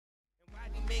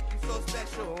make you so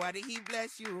special? Why did he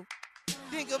bless you?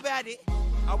 Think about it.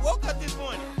 I woke up this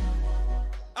morning.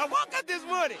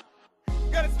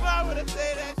 Gotta smile when I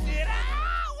say that shit.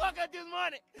 I woke up this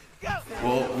morning. Go.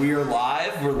 Well, we are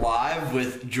live. We're live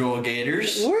with Joel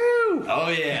Gators. Woo! Oh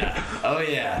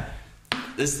yeah.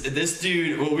 This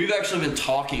dude. Well, we've actually been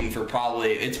talking for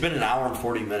it's been an hour and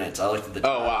 40 minutes. I looked at the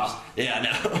times. Oh wow. Yeah, I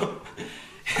know.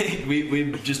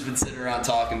 We've just been sitting around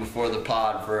talking before the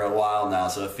pod for a while now,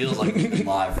 so it feels like we've been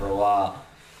live for a while,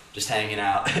 just hanging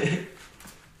out.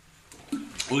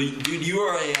 Well, dude,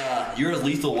 you're a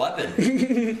lethal weapon.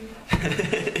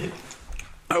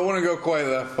 I wouldn't go quite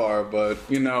that far, but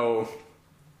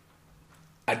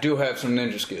I do have some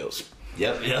ninja skills.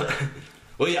 Yep.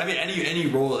 Well, yeah, I mean, any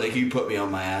role that you put me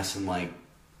on my ass in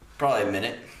probably a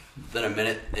minute,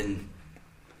 and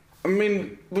I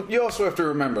mean, but you also have to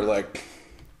remember,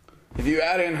 if you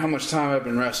add in how much time I've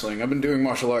been wrestling, I've been doing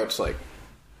martial arts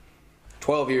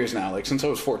 12 years now, since I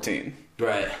was 14.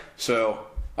 Right. So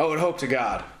I would hope to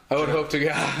God.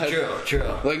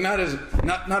 True.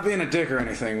 Not being a dick or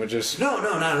anything, but just no,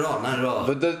 not at all.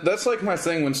 But that's my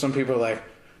thing when some people are like,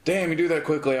 "Damn, you do that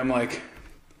quickly." I'm like,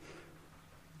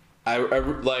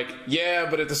 yeah,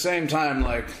 but at the same time,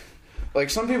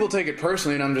 some people take it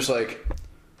personally, and I'm just like,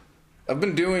 I've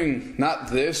been doing not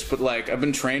this, but I've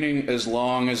been training as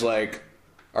long as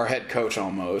our head coach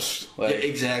almost. Yeah,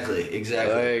 exactly.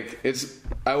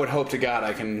 I would hope to God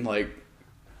I can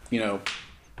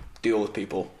deal with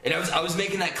people. And I was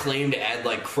making that claim to add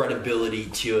credibility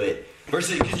to it.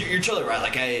 Versus, because you're totally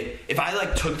right. If I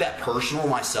took that personal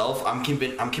myself, I'm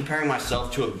comparing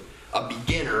myself to a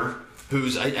beginner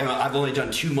who's I've only done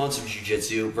 2 months of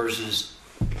jiu-jitsu versus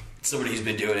somebody who's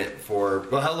been doing it for.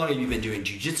 Well, how long have you been doing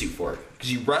jiu-jitsu for?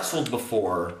 Because you wrestled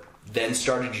before, then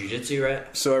started jiu-jitsu, right?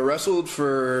 So I wrestled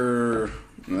for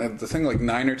the thing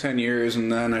 9 or 10 years,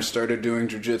 and then I started doing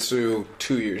jiu-jitsu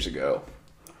 2 years ago.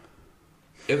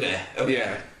 Okay.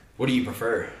 Yeah. What do you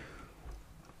prefer?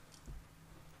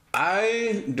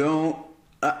 I don't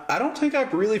think I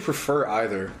really prefer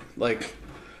either.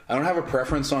 I don't have a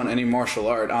preference on any martial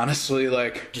art, honestly.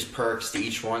 Just perks to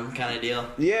each one kind of deal?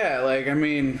 Yeah, I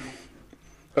mean,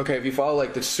 okay, if you follow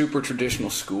the super traditional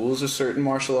schools of certain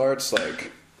martial arts,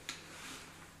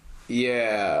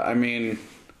 yeah, I mean,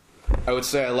 I would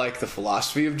say I like the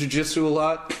philosophy of jiu-jitsu a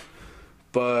lot,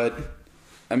 but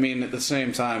I mean, at the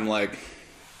same time,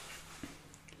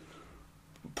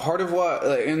 part of what,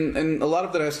 and a lot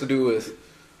of that has to do with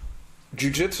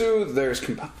jiu-jitsu. There's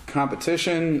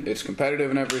competition, it's competitive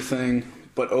and everything,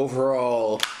 but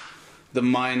overall, the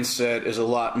mindset is a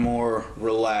lot more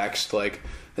relaxed.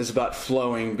 It's about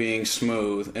flowing, being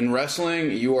smooth. In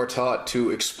wrestling, you are taught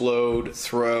to explode,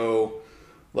 throw,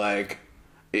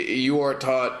 you are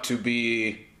taught to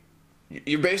be,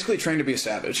 you're basically trained to be a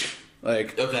savage.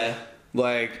 Okay.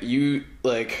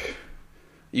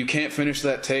 You can't finish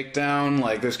that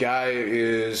takedown. This guy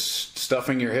is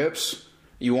stuffing your hips.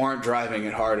 You aren't driving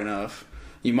it hard enough.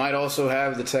 You might also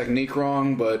have the technique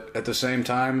wrong, but at the same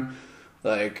time,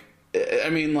 there's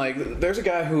a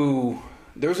guy who,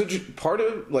 part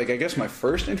of, I guess my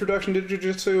first introduction to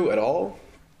jiu-jitsu at all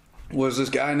was this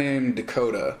guy named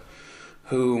Dakota,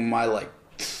 who my,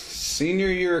 senior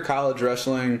year of college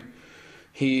wrestling,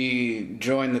 he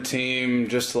joined the team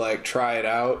just to, try it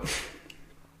out.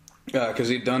 Because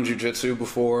he'd done jiu-jitsu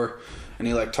before, and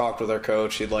he talked with our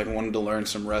coach. He'd wanted to learn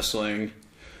some wrestling,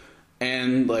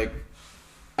 and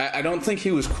I don't think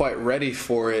he was quite ready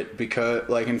for it because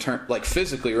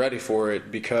physically ready for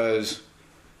it, because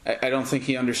I don't think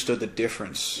he understood the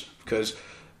difference. Because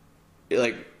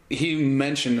he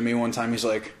mentioned to me one time, he's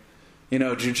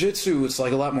jiu-jitsu, it's a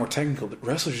lot more technical, but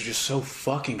wrestlers are just so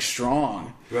fucking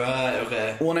strong. Right.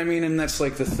 Okay. Well, I mean, and that's the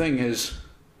thing is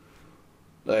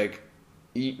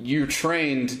you're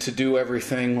trained to do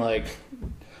everything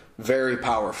very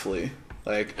powerfully.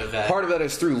 Okay. Part of that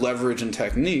is through leverage and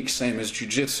technique, same as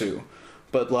jiu-jitsu.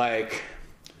 But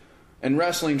in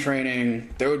wrestling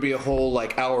training, there would be a whole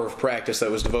hour of practice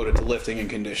that was devoted to lifting and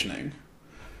conditioning.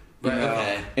 Right.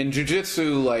 Okay. In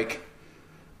jiu-jitsu,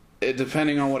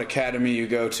 depending on what academy you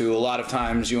go to, a lot of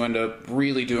times you end up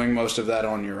really doing most of that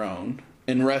on your own.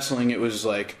 In wrestling, it was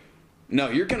no,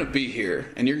 you're going to be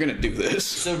here, and you're going to do this.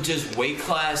 So does weight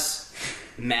class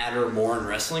matter more in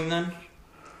wrestling then?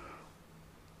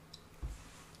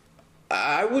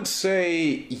 I would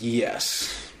say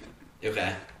yes.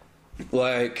 Okay.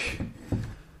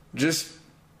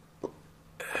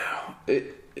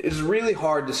 It's really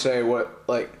hard to say what,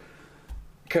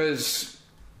 because,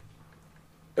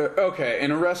 okay,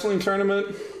 in a wrestling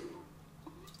tournament,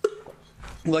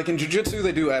 in jiu-jitsu,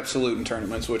 they do absolute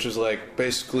tournaments, which is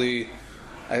basically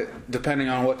depending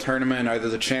on what tournament, either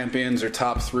the champions or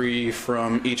top 3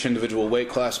 from each individual weight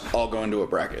class all go into a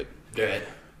bracket. Right.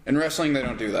 In wrestling, they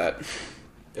don't do that.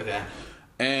 Okay.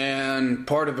 And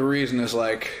part of the reason is,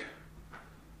 like,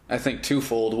 I think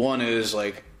twofold. One is,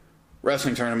 like,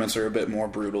 wrestling tournaments are a bit more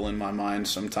brutal in my mind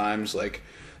sometimes. Like,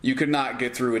 you could not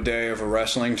get through a day of a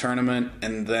wrestling tournament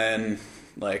and then,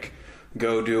 like,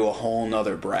 go do a whole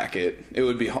nother bracket. It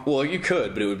would be, well, you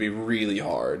could, but it would be really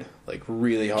hard. Like,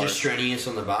 really hard. Just strenuous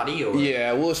on the body? Or?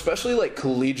 Yeah, well, especially, like,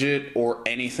 collegiate or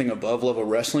anything above level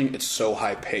wrestling, it's so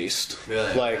high-paced.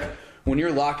 Really? Like, when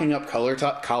you're locking up collar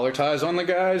ties on the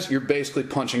guys, you're basically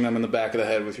punching them in the back of the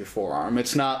head with your forearm.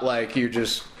 It's not like you're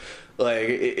just... Like,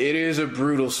 it is a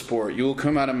brutal sport. You will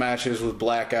come out of matches with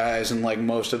black eyes and, like,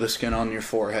 most of the skin on your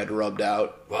forehead rubbed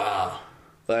out. Wow.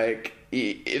 Like,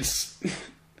 it's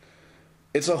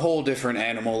a whole different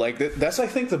animal. Like, that's, I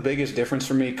think, the biggest difference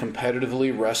for me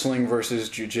competitively, wrestling versus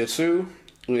jiu-jitsu,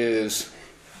 is...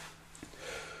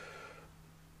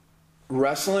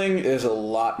 Wrestling is a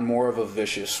lot more of a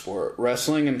vicious sport.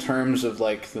 Wrestling in terms of,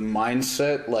 like, the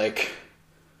mindset, like,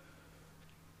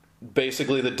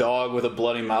 basically the dog with a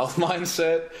bloody mouth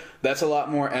mindset, that's a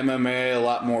lot more MMA, a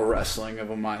lot more wrestling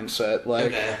of a mindset. Like,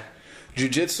 okay.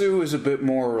 Jiu-jitsu is a bit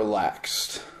more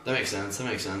relaxed. That makes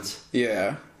sense.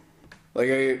 Yeah. Like,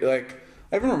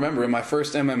 I even remember in my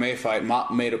first MMA fight,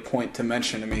 Mop made a point to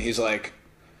mention to me, he's like,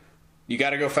 you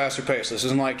gotta go faster pace. This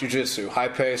isn't like jiu-jitsu. High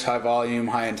pace, high volume,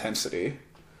 high intensity.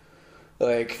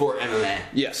 Like... For MMA?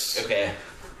 Yes. Okay.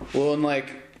 Well, and,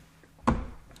 like,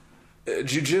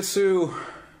 jiu-jitsu,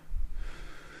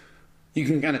 you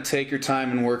can kind of take your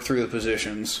time and work through the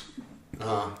positions.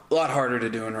 Uh-huh. A lot harder to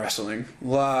do in wrestling.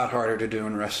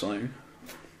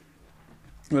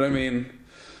 But, I mean,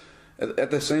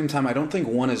 at the same time, I don't think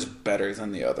one is better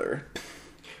than the other.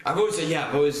 I've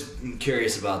always been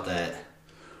curious about that.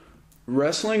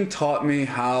 Wrestling taught me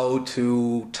how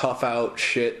to tough out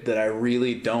shit that I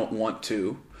really don't want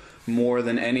to, more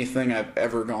than anything I've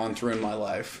ever gone through in my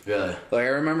life. Really? Like, I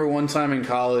remember one time in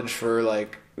college for,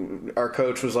 like, our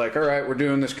coach was like, all right, we're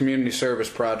doing this community service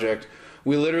project.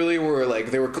 We literally were,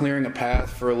 like, they were clearing a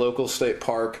path for a local state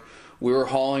park. We were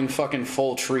hauling fucking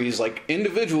full trees. Like,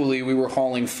 individually, we were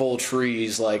hauling full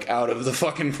trees, like, out of the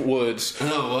fucking woods.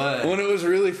 Oh, what? When it was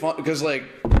really fun, because, like,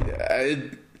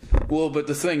 but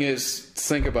the thing is,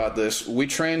 think about this. We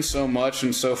trained so much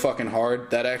and so fucking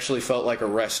hard, that actually felt like a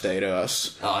rest day to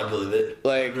us. Oh, I believe it.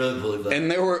 Like, I really believe that.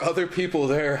 And there were other people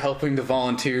there helping to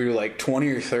volunteer, like 20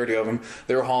 or 30 of them.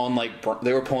 They were hauling, like,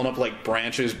 they were pulling up, like,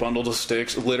 branches, bundles of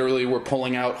sticks. Literally, we're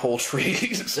pulling out whole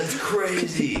trees. That's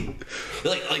crazy.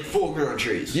 like full-grown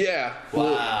trees. Yeah. Wow.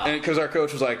 Well, and because our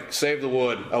coach was like, save the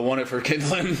wood. I want it for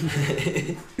kindling.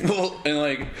 Well, and,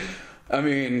 like... I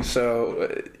mean,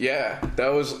 so, yeah,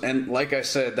 that was, and like I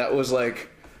said, that was like,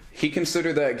 he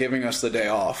considered that giving us the day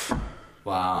off.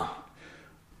 Wow.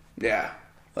 Yeah.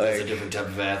 That's Like, a different type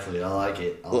of athlete. I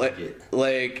like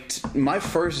it. My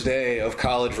first day of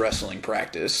college wrestling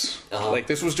practice, like,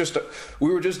 this was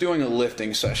we were just doing a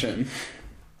lifting session.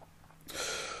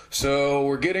 So,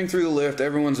 we're getting through the lift,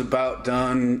 everyone's about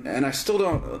done, and I still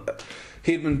don't,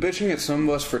 he'd been bitching at some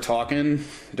of us for talking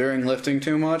during lifting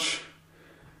too much.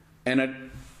 And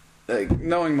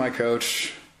knowing my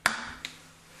coach,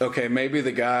 okay, maybe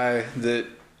the guy that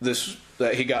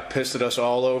he got pissed at us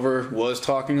all over was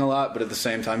talking a lot, but at the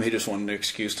same time, he just wanted an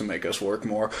excuse to make us work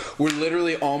more. We're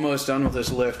literally almost done with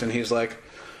this lift, and he's like,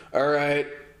 all right.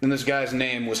 And this guy's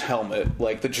name was Helmut,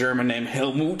 like the German name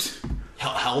Helmut.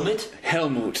 Helmut?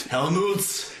 Helmut. Helmut.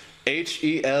 Helmut.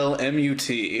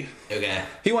 Okay.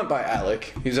 He went by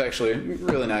Alec. He's actually a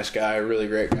really nice guy, a really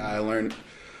great guy.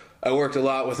 I worked a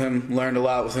lot with him, learned a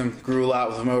lot with him, grew a lot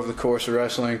with him over the course of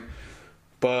wrestling.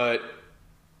 But,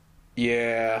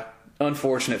 yeah,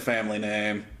 unfortunate family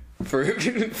name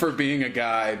for being a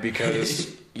guy,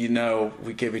 because, you know,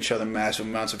 we give each other massive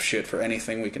amounts of shit for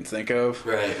anything we can think of.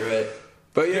 Right.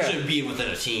 But, yeah. Especially being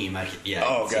within a team.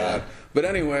 Oh, God. But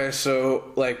anyway,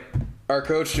 so, like, our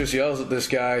coach just yells at this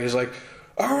guy. He's like,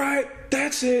 all right,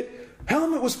 that's it.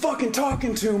 Helmut was fucking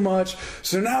talking too much,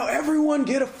 so now everyone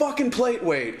get a fucking plate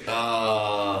weight.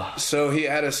 So he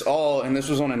had us all, and this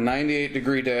was on a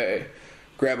 98-degree day,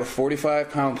 grab a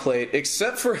 45-pound plate,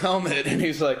 except for Helmut, and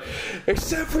he's like,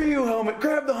 except for you, Helmut,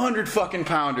 grab the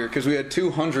 100-fucking-pounder, because we had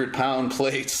 200-pound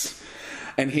plates,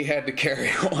 and he had to carry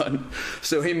one.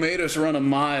 So he made us run a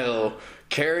mile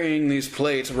carrying these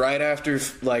plates right after,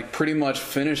 like, pretty much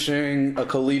finishing a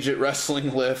collegiate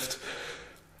wrestling lift.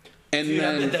 And dude,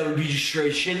 then I bet that would be just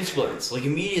straight shin splints, like,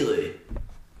 immediately.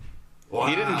 Wow.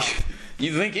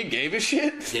 You think he gave a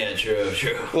shit? Yeah, true.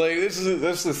 Like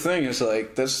that's the thing. Is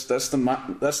like that's the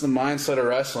mindset of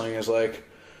wrestling. Is like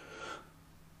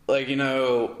you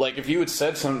know, like if you had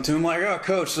said something to him like, "Oh,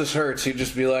 coach, this hurts," he'd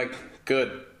just be like,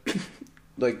 "Good."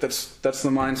 Like that's the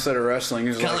mindset of wrestling.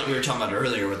 Is kind of like we were talking about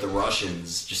earlier with the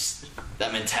Russians. Just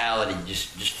that mentality.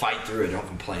 Just fight through it. Don't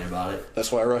complain about it.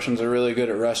 That's why Russians are really good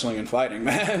at wrestling and fighting,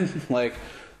 man. Like.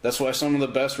 That's why some of the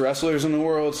best wrestlers in the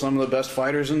world, some of the best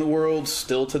fighters in the world,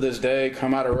 still to this day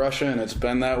come out of Russia, and it's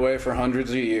been that way for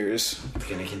hundreds of years. It's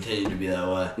going to continue to be that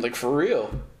way. Like, for real.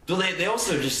 But they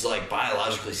also just, like,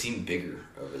 biologically seem bigger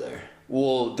over there.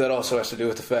 Well, that also has to do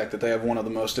with the fact that they have one of the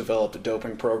most developed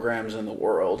doping programs in the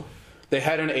world. They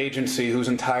had an agency whose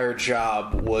entire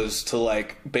job was to,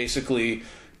 like, basically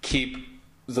keep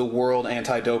the World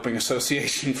Anti-Doping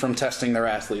Association from testing their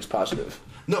athletes positive.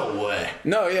 No way.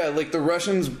 No, yeah, like the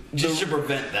Russians... Just to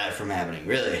prevent that from happening,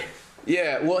 really?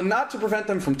 Yeah, well, not to prevent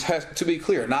them from to be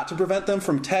clear, not to prevent them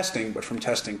from testing, but from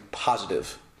testing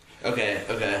positive. Okay.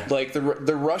 Like the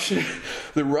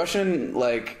Russian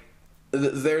like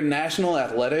their national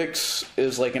athletics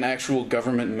is like an actual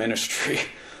government ministry.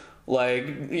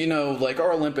 Like, you know, like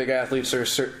our Olympic athletes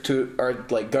are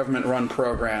like government run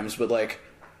programs, but like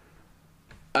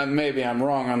maybe I'm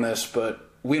wrong on this, but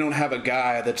we don't have a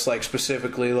guy that's like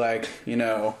specifically like, you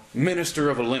know, Minister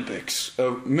of Olympics,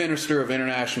 a Minister of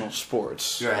International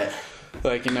Sports. Right.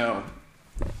 Like, you know,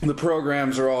 the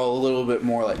programs are all a little bit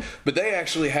more like, but they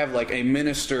actually have like a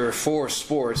minister for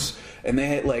sports, and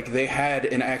they had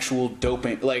an actual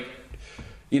doping, like,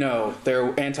 you know,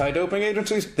 their anti-doping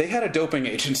agencies, they had a doping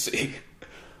agency.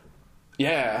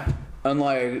 Yeah.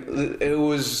 Unlike, it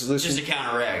was this just to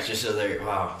counteract, just so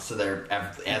their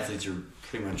athletes are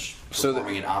pretty much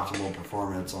performing an optimal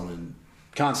performance on an...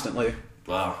 Constantly.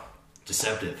 Wow.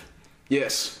 Deceptive.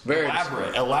 Yes. Very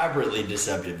elaborately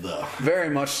deceptive, though. Very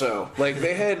much so. Like,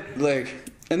 they had,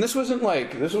 like... And this wasn't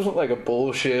like a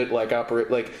bullshit, like,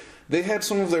 like, they had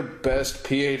some of their best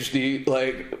PhD,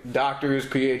 like, doctors,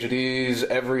 PhDs,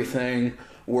 everything,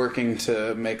 working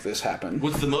to make this happen.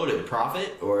 What's the motive?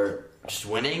 Profit? Or just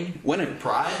winning? Winning.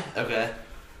 Pride? Okay.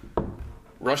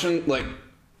 Russian, like...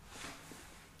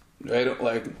 I don't,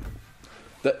 like...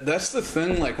 That's the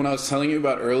thing, like, when I was telling you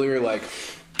about earlier, like...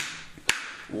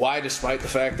 Why, despite the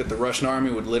fact that the Russian army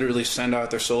would literally send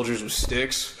out their soldiers with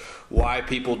sticks, why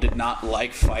people did not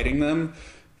like fighting them,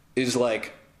 is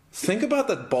like, think about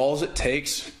the balls it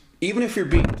takes, even if you're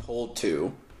being told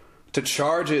to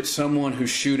charge at someone who's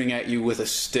shooting at you with a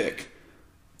stick.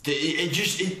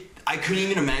 I couldn't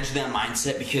even imagine that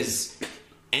mindset, because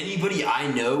anybody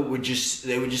I know would just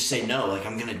say no, like,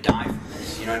 I'm gonna die from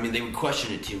this. You know what I mean? They would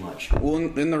question it too much. Well,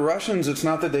 in the Russians, it's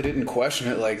not that they didn't question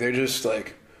it, like, they're just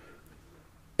like...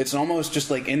 It's almost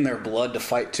just like in their blood to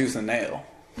fight tooth and nail.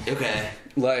 Okay.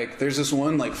 Like, there's this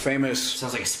one, like, famous...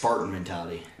 Sounds like a Spartan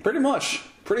mentality. Pretty much,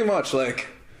 like,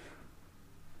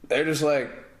 they're just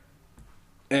like...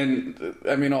 And,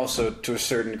 I mean, also, to a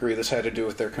certain degree, this had to do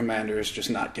with their commanders just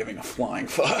not giving a flying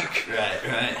fuck.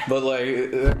 Right. But,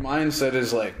 like, their mindset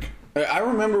is, like... I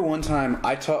remember one time,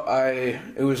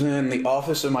 it was in the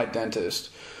office of my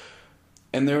dentist...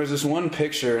 And there was this one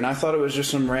picture, and I thought it was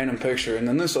just some random picture. And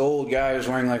then this old guy was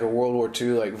wearing like a World War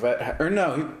II like vet, or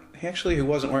no, he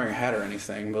wasn't wearing a hat or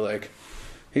anything. But like,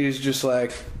 he's just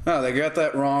like, oh, they got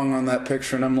that wrong on that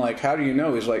picture. And I'm like, how do you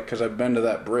know? He's like, because I've been to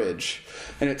that bridge.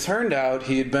 And it turned out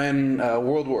he had been a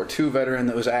World War II veteran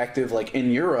that was active like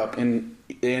in Europe,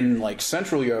 in like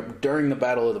Central Europe during the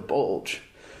Battle of the Bulge.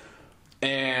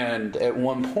 And at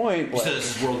one point, like, so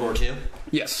this is World War II?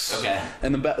 Yes. Okay.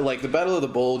 And the Battle of the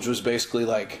Bulge was basically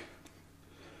like,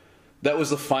 that was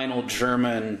the final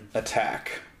German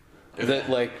attack. Okay.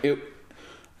 That like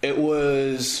it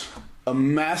was a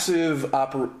massive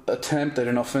attempt at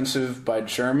an offensive by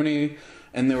Germany,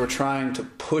 and they were trying to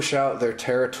push out their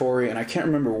territory. And I can't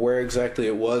remember where exactly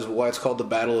it was, but why it's called the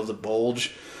Battle of the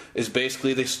Bulge is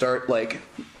basically they start like.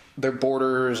 Their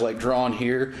border is like drawn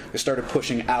here. They started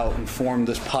pushing out and formed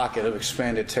this pocket of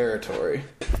expanded territory.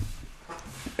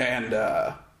 And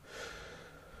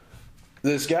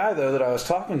this guy though that I was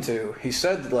talking to, he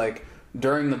said that, like,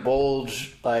 during the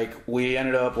Bulge, like, we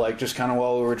ended up like just kind of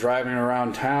while we were driving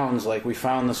around towns, like, we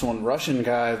found this one Russian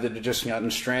guy that had just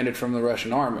gotten stranded from the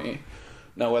Russian army.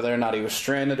 Now, whether or not he was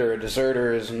stranded or a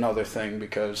deserter is another thing,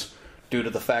 because due to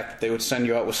the fact that they would send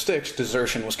you out with sticks,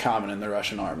 desertion was common in the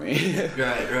Russian army.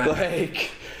 Right.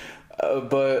 Like,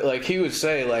 but, like, he would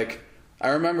say, like,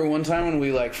 I remember one time when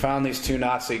we, like, found these two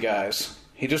Nazi guys.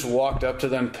 He just walked up to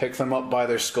them, picked them up by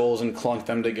their skulls, and clunked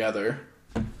them together.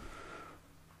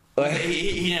 Like,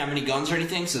 he didn't have any guns or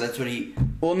anything, so that's what he...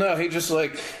 Well, no, he just,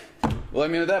 like... Well, I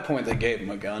mean, at that point, they gave him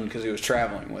a gun because he was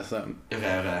traveling with them.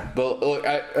 Okay. But look,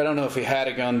 I don't know if he had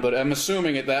a gun, but I'm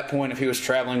assuming at that point, if he was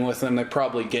traveling with them, they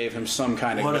probably gave him some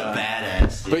kind of What gun. a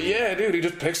badass, dude. But yeah, dude, he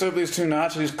just picks up these two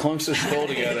Nazis, clunks his skull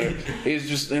together. He's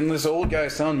just, and this old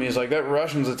guy's telling me, he's like, that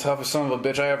Russian's the toughest son of a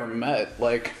bitch I ever met.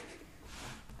 Like,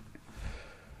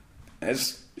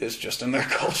 it's just in their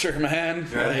culture, man.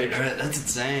 Right, Like, right. That's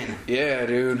insane. yeah,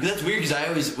 dude. That's weird because I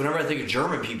always, whenever I think of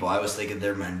German people, I always think of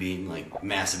their men being like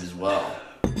massive as well.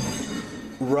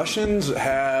 Russians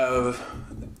have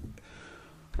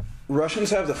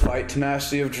the fight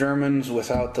tenacity of Germans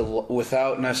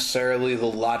without necessarily the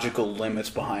logical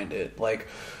limits behind it. Like,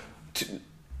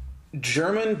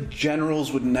 German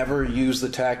generals would never use the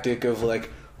tactic of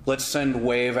like, let's send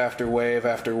wave after wave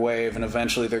after wave, and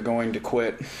eventually they're going to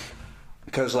quit.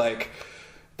 Because, like,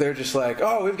 they're just like,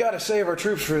 oh, we've got to save our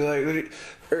troops for, like...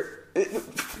 They're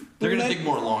going to think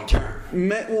more long term.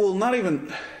 Well, not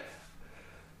even...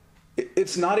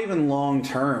 It's not even long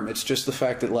term. It's just the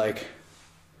fact that, like...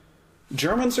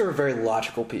 Germans are very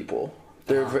logical people.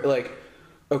 They're, like...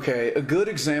 Okay, a good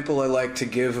example I like to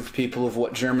give of people of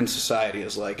what German society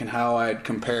is like and how I'd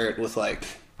compare it with, like...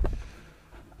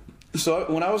 So,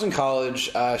 when I was in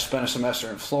college, I spent a semester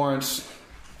in Florence...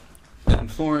 And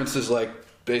Florence is like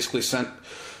basically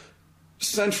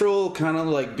central, kind of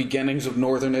like beginnings of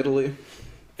northern Italy.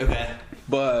 Okay.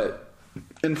 But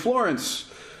in Florence,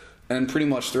 and pretty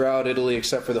much throughout Italy,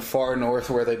 except for the far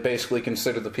north where they basically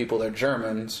consider the people they're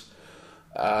Germans,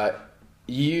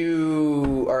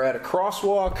 you are at a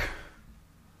crosswalk,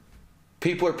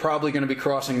 people are probably going to be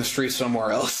crossing the street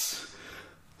somewhere else.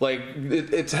 Like,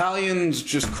 Italians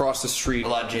just cross the street. A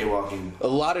lot of jaywalking.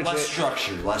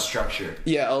 Less structure.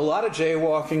 Yeah, a lot of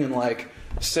jaywalking, and like,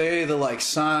 say the like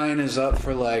sign is up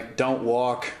for like don't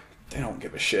walk, they don't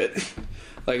give a shit.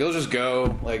 Like, they'll just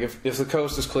go. Like, if the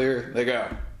coast is clear, they go.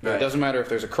 Right. It doesn't matter if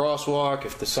there's a crosswalk,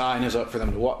 if the sign is up for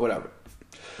them to walk, whatever.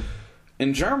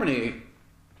 In Germany,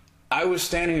 I was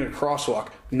standing at a crosswalk.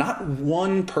 Not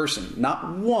one person,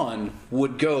 not one,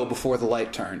 would go before the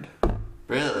light turned.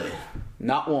 Really?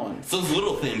 Not one. It's those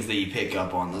little things that you pick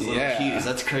up on, those little cues.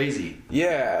 That's crazy.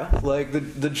 Yeah, like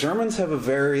the Germans have a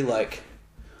very like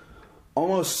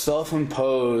almost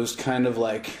self-imposed kind of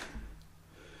like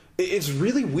it's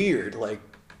really weird. Like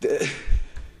I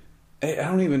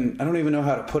don't even know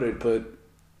how to put it, but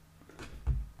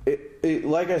it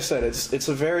like I said, it's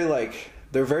a very like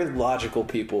they're very logical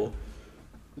people.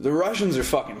 The Russians are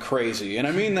fucking crazy, and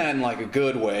I mean that in like a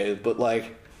good way, but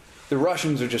like. The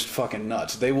Russians are just fucking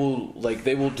nuts. They will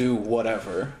do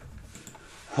whatever.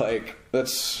 Like,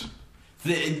 that's...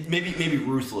 Maybe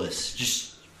ruthless.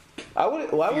 Just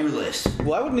fearless.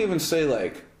 Well, I wouldn't even say,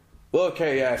 like... Well,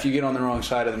 okay, yeah, if you get on the wrong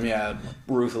side of them, yeah,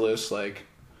 ruthless, like...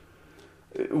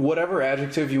 Whatever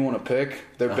adjective you want to pick,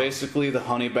 they're basically the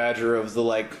honey badger of the,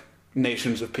 like,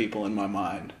 nations of people in my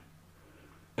mind.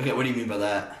 Okay, what do you mean by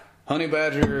that? Honey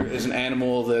badger is an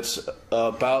animal that's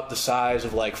about the size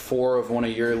of like 4 of one of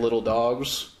your little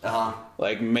dogs. Uh-huh.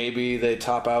 Like maybe they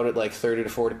top out at like 30 to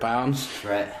 40 pounds.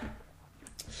 Right.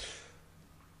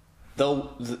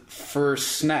 For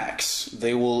snacks,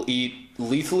 they will eat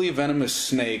lethally venomous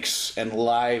snakes and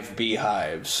live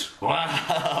beehives.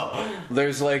 Wow.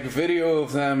 There's like video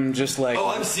of them just like... Oh,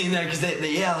 I've seen that because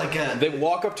they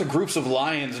walk up to groups of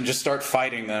lions and just start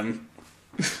fighting them.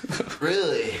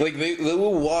 Really? Like they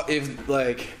will walk if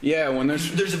like when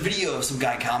there's a video of some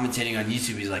guy commentating on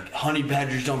YouTube. He's like, honey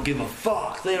badgers don't give a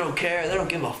fuck. They don't care. They don't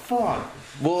give a fuck.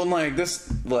 Well, and like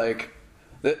this like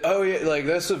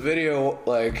that's a video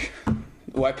like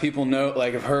why people know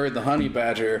like have heard the honey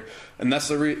badger, and that's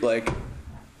the like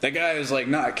that guy is like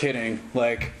not kidding.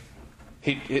 Like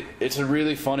it's a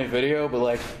really funny video, but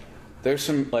like there's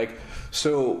some like.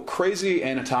 So, crazy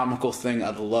anatomical thing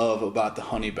I love about the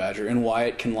honey badger and why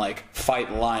it can, like,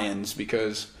 fight lions,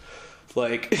 because,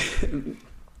 like,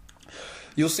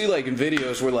 you'll see, like, in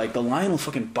videos where, like, the lion will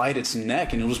fucking bite its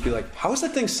neck, and you'll just be like, how is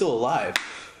that thing still alive?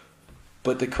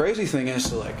 But the crazy thing is,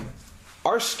 so, like,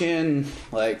 our skin,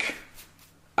 like,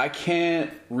 I can't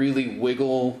really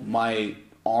wiggle my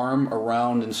arm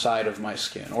around inside of my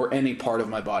skin, or any part of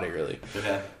my body, really.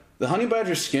 Okay. The honey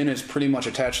badger's skin is pretty much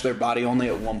attached to their body only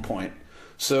at one point.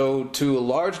 So, to a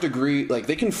large degree, like,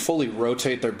 they can fully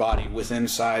rotate their body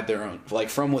inside their own, like,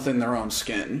 from within their own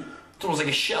skin. It's almost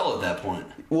like a shell at that point.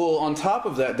 Well, on top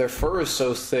of that, their fur is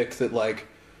so thick that, like,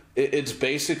 it's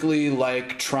basically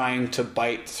like trying to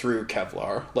bite through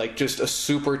Kevlar. Like, just a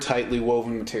super tightly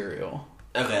woven material.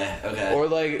 Okay. Or,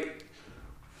 like,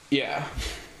 yeah.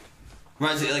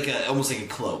 Reminds me, like, almost like a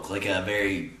cloak. Like a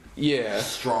very... Yeah.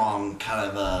 Strong,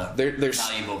 kind of a their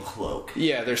valuable cloak.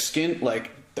 Yeah, their skin, like...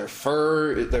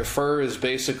 their fur is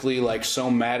basically like so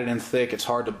matted and thick it's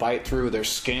hard to bite through. Their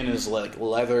skin is like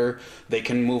leather. They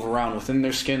can move around within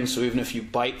their skin, so even if you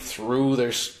bite through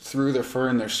their fur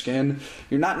and their skin,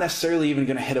 you're not necessarily even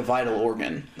going to hit a vital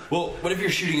organ. Well, what if you're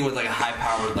shooting it with like a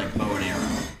high-powered like bow and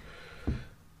arrow?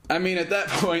 I mean, at that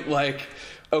point, like,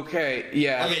 okay,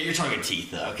 yeah. Okay, you're talking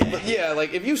teeth, though. Okay. But yeah,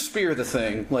 like if you spear the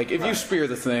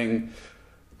thing,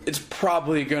 it's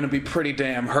probably going to be pretty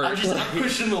damn hurt. I'm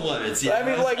pushing the limits. Yeah. I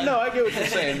mean, like, no, I get what you're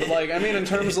saying, but like, I mean, in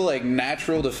terms of like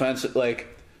natural defense, like,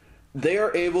 they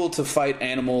are able to fight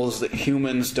animals that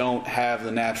humans don't have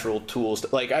the natural tools to,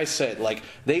 like I said, like,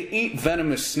 they eat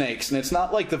venomous snakes, and it's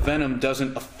not like the venom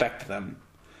doesn't affect them.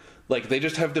 Like, they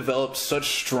just have developed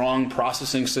such strong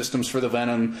processing systems for the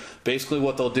venom. Basically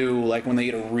what they'll do, like, when they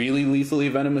eat a really lethally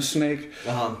venomous snake,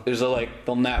 is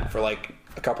they'll nap for, like,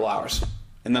 a couple hours.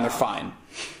 And then they're fine.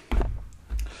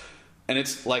 And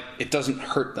it's, like, it doesn't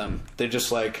hurt them. They just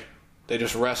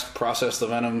rest, process the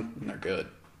venom, and they're good.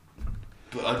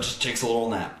 But it just takes a little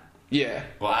nap. Yeah.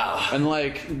 Wow. And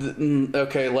like,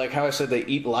 okay, like how I said they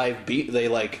eat live bee, they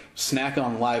like snack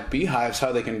on live beehives,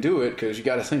 how they can do it, because you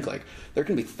got to think like, there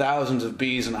can be thousands of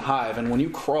bees in a hive, and when you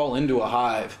crawl into a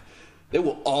hive, they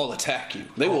will all attack you.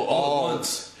 They will all,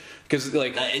 because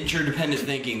like... That interdependent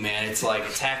thinking, man, it's like,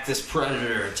 attack this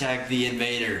predator, attack the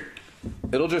invader.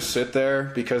 It'll just sit there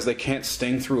because they can't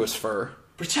sting through its fur.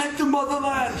 Protect the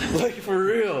motherland! Like, for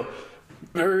real.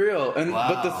 Very real. And wow.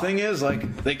 But the thing is,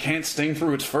 like, they can't sting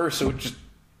through its fur, so it just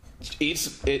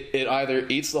eats it either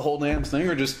eats the whole damn thing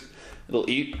or just it'll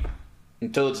eat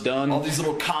until it's done. All these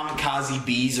little kamikaze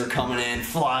bees are coming in,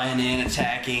 flying in,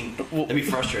 attacking. That'd be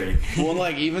frustrating. Well,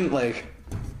 like even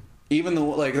though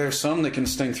like there's some that can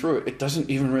sting through it, it doesn't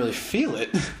even really feel it.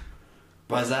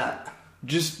 Why is that?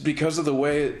 Just because of the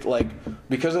way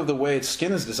its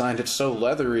skin is designed, it's so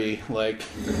leathery, like.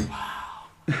 Wow.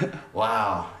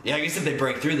 Wow. Yeah, I guess if they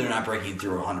break through, they're not breaking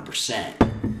through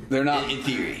 100%. They're not. In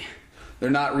theory. They're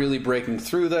not really breaking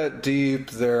through that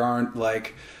deep. There aren't,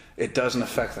 like, it doesn't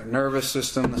affect their nervous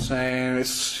system the same.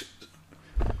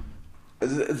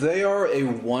 They are a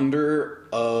wonder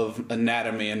of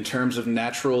anatomy in terms of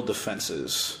natural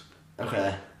defenses.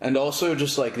 Okay. And also,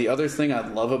 just, like, the other thing I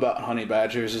love about honey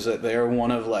badgers is that they're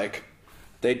one of, like,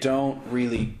 they don't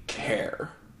really care.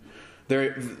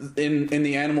 There, in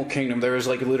the animal kingdom, there is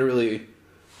like literally,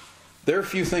 there are a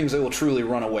few things they will truly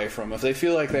run away from. If they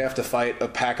feel like they have to fight a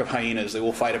pack of hyenas, they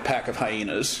will fight a pack of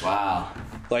hyenas. Wow.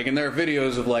 Like, and there are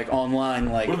videos of like online,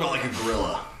 like. What about like a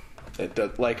gorilla?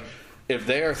 Like, if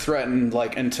they are threatened,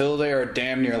 like until they are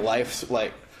damn near life,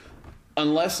 like,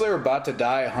 unless they're about to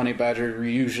die, a honey badger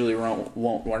usually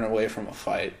won't run away from a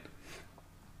fight.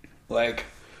 Like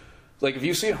if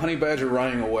you see a honey badger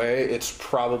running away, it's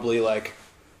probably like.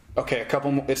 Okay, a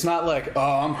couple more. It's not like, oh,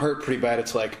 I'm hurt pretty bad.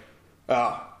 It's like,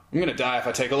 oh, I'm gonna die if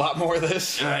I take a lot more of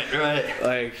this. Right.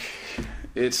 Like,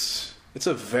 it's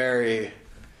a very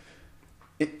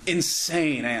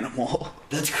insane animal.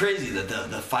 That's crazy that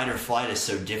the fight or flight is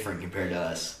so different compared to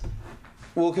us.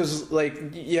 Well, because,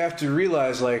 like, you have to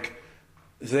realize, like,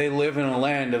 they live in a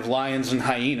land of lions and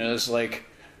hyenas. Like,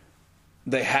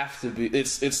 they have to be.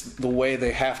 It's the way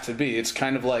they have to be. It's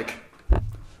kind of like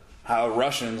how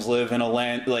Russians live in a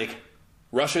land, like,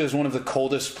 Russia is one of the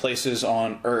coldest places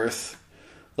on Earth.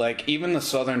 Like, even the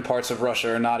southern parts of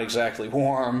Russia are not exactly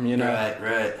warm, you know?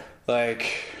 Right.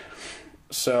 Like,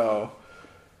 so,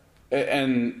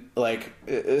 and, like,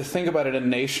 think about it, a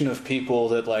nation of people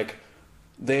that, like,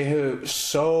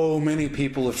 so many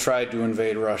people have tried to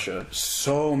invade Russia.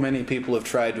 So many people have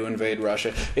tried to invade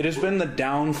Russia. It has been the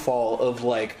downfall of,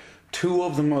 like, two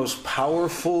of the most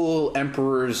powerful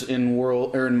emperors in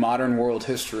modern world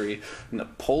history.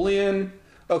 Napoleon.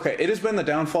 Okay, it has been the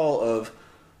downfall of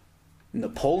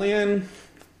Napoleon,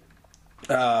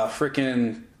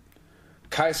 freaking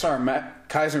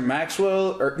Kaiser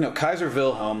Maxwell, or no, Kaiser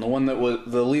Wilhelm, the one that was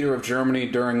the leader of Germany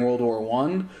during World War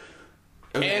I,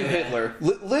 and Hitler.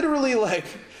 Literally, like,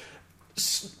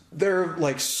 there are,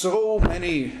 like, so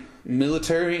many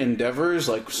military endeavors,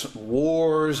 like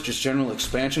wars, just general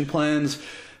expansion plans,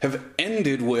 have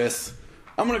ended with,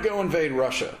 I'm gonna go invade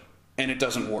Russia, and it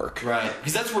doesn't work. Right,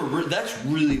 because that's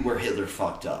really where Hitler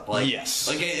fucked up. Like, yes.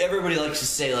 Like, everybody likes to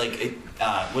say, like,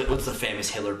 what's the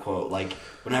famous Hitler quote? Like,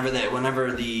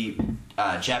 whenever the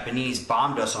Japanese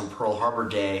bombed us on Pearl Harbor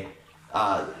Day,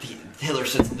 Hitler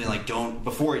said something like,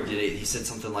 before he did it, he said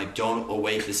something like, don't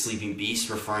awake the sleeping beast,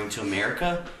 referring to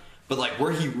America. But, like,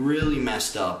 where he really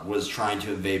messed up was trying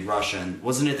to invade Russia. And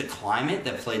wasn't it the climate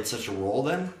that played such a role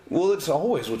then? Well, it's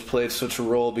always what's played such a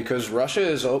role, because Russia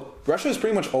has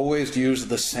pretty much always used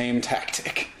the same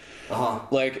tactic.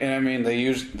 Like, and I mean, they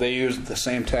used the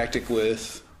same tactic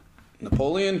with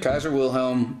Napoleon, Kaiser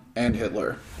Wilhelm, and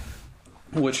Hitler,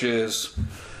 which is,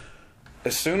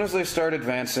 as soon as they start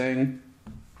advancing,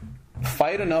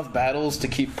 fight enough battles to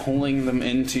keep pulling them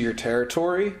into your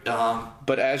territory,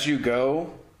 but as you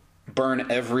go,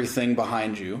 burn everything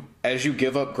behind you. As you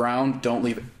give up ground, don't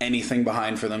leave anything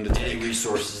behind for them to take. Any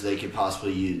resources they could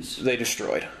possibly use. They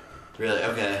destroyed. Really?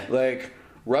 Okay. Like,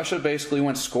 Russia basically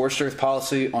went scorched earth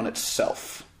policy on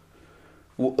itself.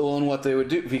 Well, and what they would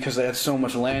do, because they had so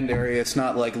much land area, it's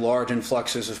not like large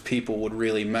influxes of people would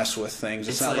really mess with things.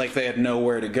 It's not like they had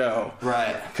nowhere to go.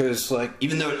 Right. Because, like...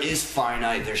 even though it is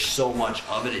finite, there's so much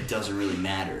of it, it doesn't really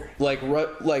matter. Like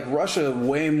Russia,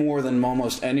 way more than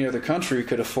almost any other country,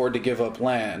 could afford to give up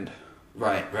land.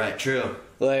 Right, true.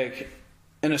 Like,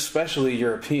 and especially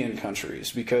European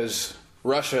countries, because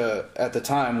Russia, at the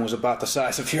time, was about the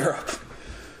size of Europe.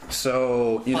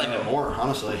 So, you know... no more,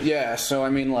 honestly. Yeah, so, I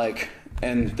mean, like...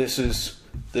 And this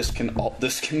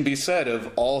can be said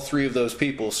of all three of those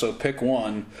people. So pick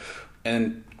one,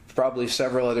 and probably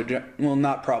several other. Well,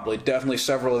 not probably, definitely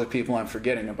several other people I'm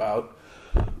forgetting about.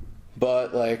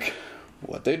 But like,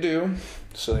 what they do?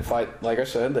 So they fight. Like I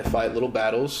said, they fight little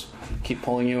battles, keep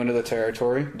pulling you into the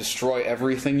territory, destroy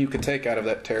everything you could take out of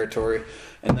that territory,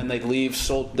 and then they leave.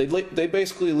 They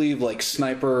basically leave like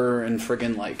sniper and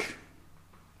friggin' like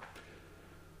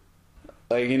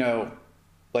you know.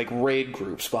 Like raid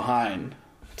groups behind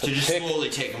to just slowly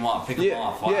take them off, pick them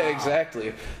off. Wow. Yeah,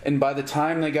 exactly. And by the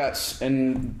time they got,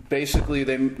 and basically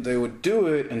they would do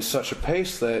it in such a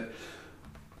pace that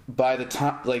by the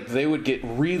time, like, they would get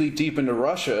really deep into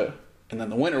Russia, and then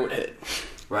the winter would hit.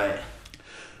 Right.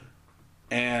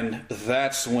 And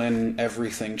that's when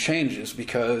everything changes,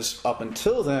 because up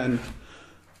until then,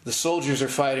 the soldiers are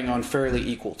fighting on fairly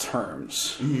equal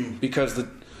terms, because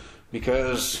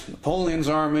Napoleon's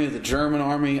army, the German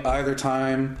army, either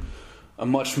time, a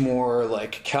much more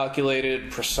like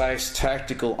calculated, precise,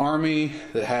 tactical army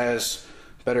that has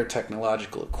better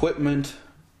technological equipment,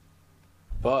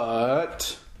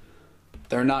 but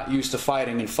they're not used to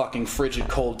fighting in fucking frigid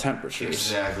cold temperatures.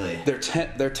 Exactly.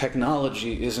 Their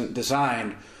technology isn't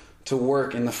designed to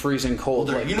work in the freezing cold.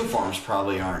 Well, their uniforms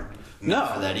probably aren't for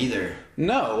that either.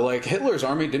 No, like Hitler's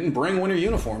army didn't bring winter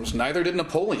uniforms. Neither did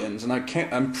Napoleon's, and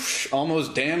I'm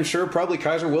almost damn sure probably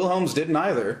Kaiser Wilhelm's didn't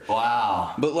either.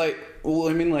 Wow. But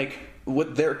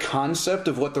what their concept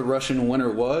of what the Russian winter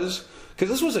was, because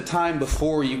this was a time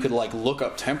before you could like look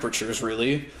up temperatures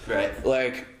really. Right.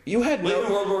 Like you had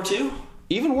even World War II.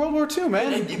 Even World War II,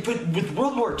 man. But with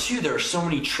World War II, there are so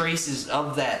many traces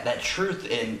of that truth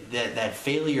and that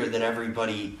failure that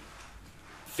everybody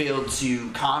failed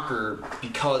to conquer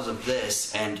because of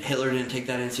this, and Hitler didn't take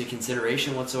that into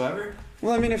consideration whatsoever.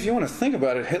 Well, I mean, if you want to think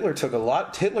about it, Hitler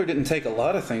didn't take a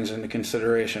lot of things into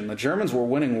consideration. The Germans were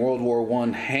winning World War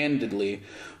I handedly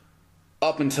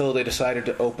up until they decided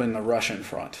to open the Russian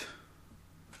front.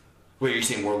 Wait, you're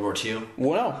saying World War II?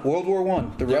 Well, no, World War I.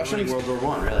 The Russians, World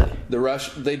War I,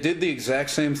 really? They did the exact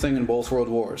same thing in both World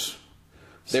Wars.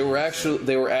 They were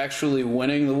actually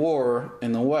winning the war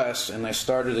in the West, and they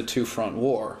started a two-front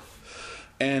war.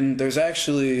 And there's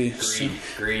actually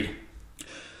greed.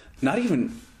 Not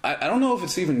even. I don't know if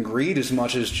it's even greed as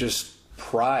much as just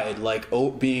pride, like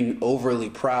being overly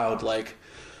proud, like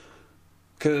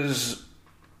because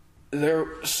the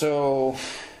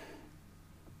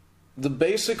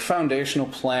basic foundational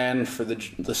plan for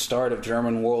the start of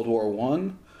German World War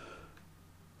I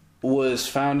was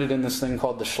founded in this thing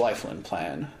called the Schlieffen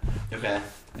Plan. Okay.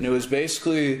 And it was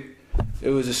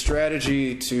a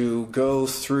strategy to go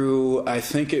through, I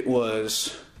think it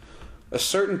was a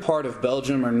certain part of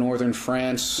Belgium or northern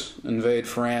France, invade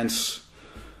France,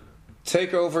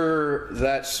 take over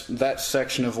that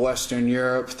section of Western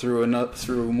Europe through a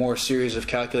more series of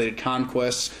calculated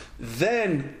conquests.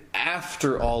 Then,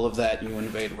 after all of that, you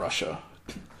invade Russia.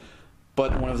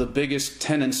 But one of the biggest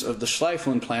tenets of the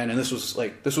Schlieffen Plan, and this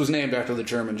was named after the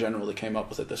German general that came up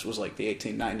with it. This was like the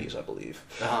 1890s, I believe,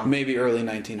 maybe early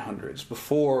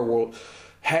 1900s.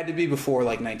 Had to be before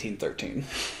like 1913.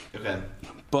 Okay.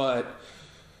 But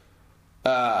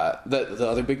the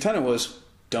other big tenet was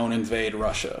don't invade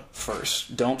Russia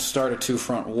first. Don't start a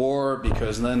two-front war,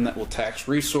 because then that will tax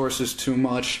resources too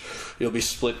much. You'll be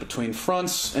split between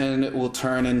fronts, and it will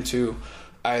turn into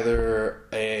either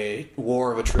a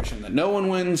war of attrition that no one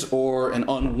wins or an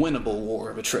unwinnable war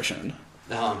of attrition.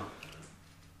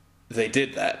 They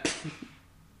did that.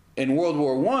 In World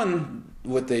War I,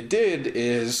 what they did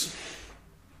is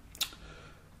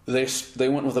they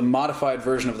went with a modified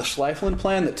version of the Schleifeland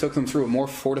plan that took them through a more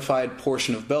fortified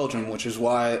portion of Belgium, which is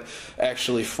why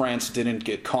actually France didn't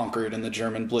get conquered in the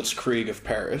German Blitzkrieg of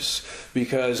Paris.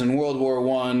 Because in World War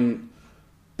One,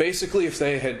 basically if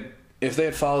they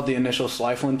had followed the initial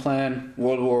Schleifeland plan,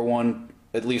 World War One,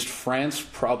 at least France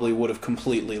probably would have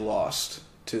completely lost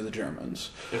to the Germans.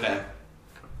 Okay.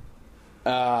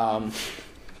 But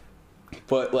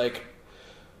like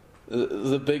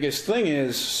the biggest thing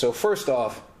is, so first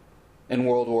off, in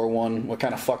World War One, what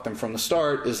kind of fucked them from the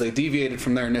start is they deviated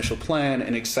from their initial plan,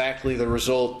 and exactly the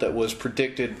result that was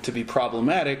predicted to be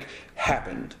problematic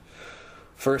happened.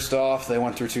 First off, they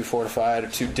went through too fortified or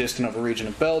too distant of a region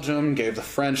of Belgium, gave the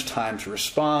French time to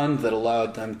respond, that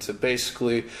allowed them to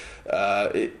basically,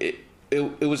 it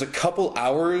was a couple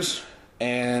hours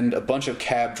and a bunch of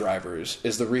cab drivers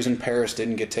is the reason Paris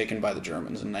didn't get taken by the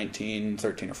Germans in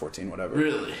 1913 or 14, whatever.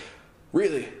 Really?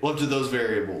 Really? What do those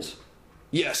variables?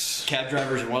 Yes. Cab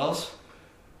drivers and what else?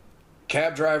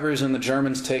 Cab drivers and the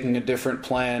Germans taking a different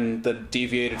plan that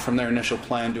deviated from their initial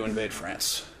plan to invade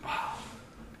France. Wow.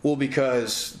 Well,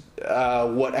 because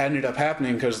what ended up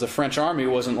happening, because the French army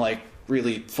wasn't like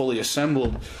really fully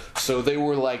assembled, so they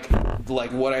were like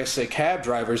what I say, cab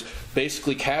drivers.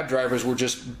 Basically, cab drivers were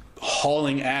just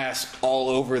hauling ass all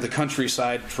over the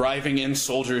countryside, driving in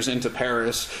soldiers into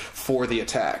Paris for the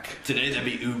attack. Today that'd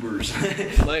be Ubers.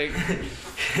 Like,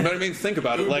 but I mean, think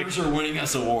about it. Like, Ubers are winning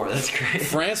us a war. That's great.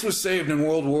 France was saved in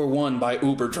World War One by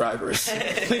Uber drivers.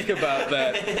 Think about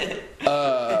that.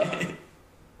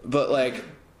 But like,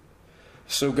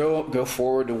 so go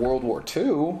forward to World War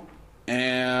Two,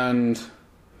 and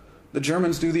the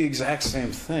Germans do the exact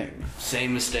same thing.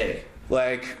 Same mistake.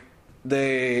 Like,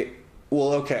 they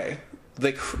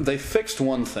fixed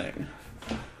one thing.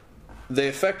 They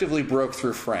effectively broke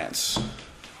through France.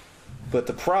 But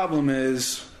the problem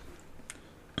is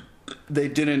they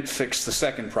didn't fix the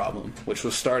second problem, which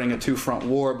was starting a two-front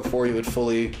war before you would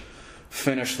fully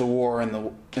finish the war in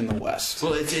the West.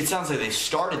 Well, it sounds like they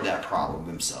started that problem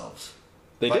themselves.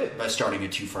 They did. By starting a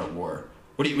two-front war.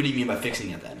 What do you mean by fixing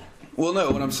it then? Well,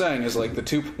 no, what I'm saying is like the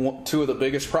two of the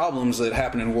biggest problems that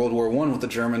happened in World War One with the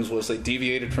Germans was they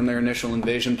deviated from their initial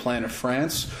invasion plan of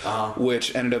France,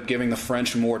 which ended up giving the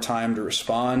French more time to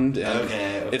respond. And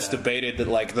Okay. It's debated that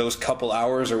like those couple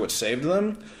hours are what saved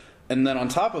them. And then on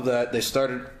top of that, they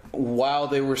started, while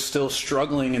they were still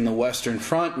struggling in the Western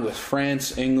Front with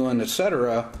France, England,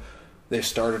 etc., they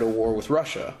started a war with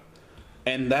Russia.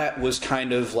 And that was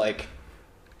kind of like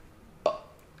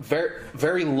very,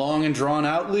 very long and drawn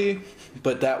outly,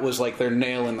 but that was like their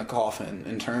nail in the coffin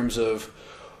in terms of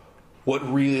what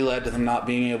really led to them not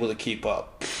being able to keep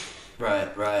up. Right.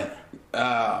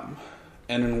 And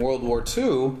in World War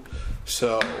II,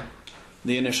 so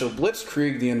the initial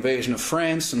Blitzkrieg, the invasion of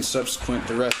France, and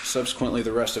subsequently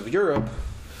the rest of Europe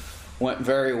went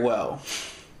very well.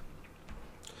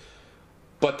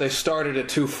 But they started a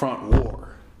two-front war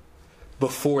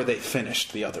before they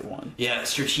finished the other one. Yeah,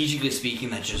 strategically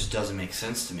speaking, that just doesn't make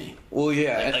sense to me. Well,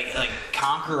 yeah. Like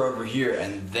conquer over here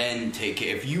and then take it.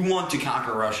 If you want to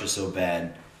conquer Russia so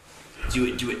bad, do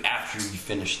it after you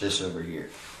finish this over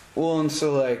here. Well, and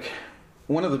so like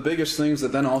one of the biggest things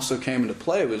that then also came into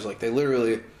play was like they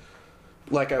literally,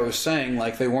 like I was saying,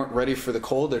 like they weren't ready for the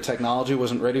cold. Their technology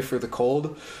wasn't ready for the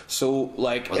cold. So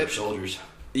like Other soldiers.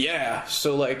 Yeah.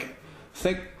 So like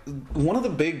think one of the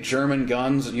big German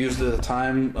guns used at the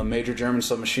time, a major German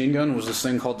submachine gun, was this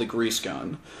thing called the grease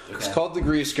gun. Okay. It's called the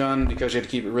grease gun because you had to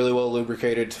keep it really well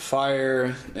lubricated to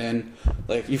fire, and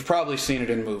like you've probably seen it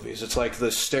in movies. It's like the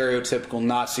stereotypical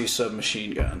Nazi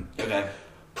submachine gun. Okay.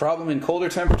 Problem in colder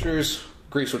temperatures,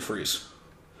 grease would freeze.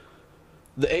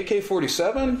 The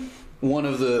AK-47, one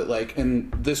of the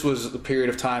and this was the period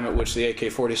of time at which the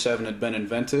AK-47 had been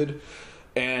invented,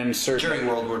 and certainly during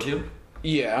World War II.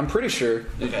 Yeah, I'm pretty sure.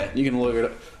 Okay. You can look it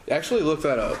up. Actually, look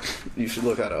that up. You should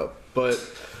look that up. But,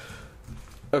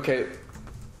 okay.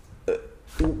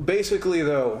 Basically,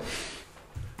 though,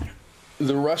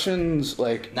 the Russians,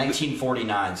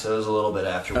 1949, so it was a little bit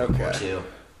after World War II.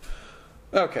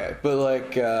 Okay, but,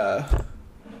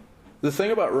 the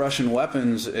thing about Russian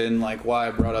weapons and, why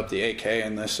I brought up the AK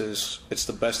and this is, it's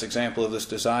the best example of this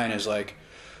design is,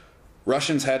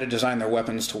 Russians had to design their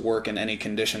weapons to work in any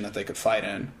condition that they could fight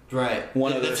in. Right.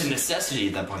 That's a necessity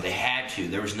at that point. They had to.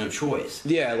 There was no choice.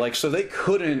 Yeah, so they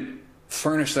couldn't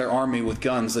furnish their army with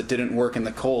guns that didn't work in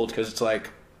the cold because it's where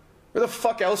the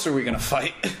fuck else are we going to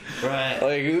fight? Right.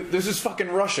 This is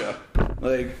fucking Russia.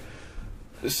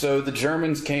 So the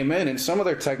Germans came in and some of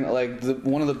their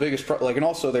one of the biggest, and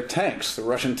also their tanks. The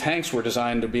Russian tanks were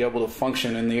designed to be able to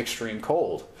function in the extreme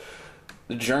cold.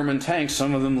 the German tanks,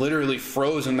 some of them literally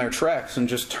froze in their tracks and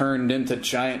just turned into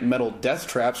giant metal death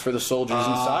traps for the soldiers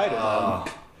inside of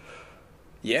them.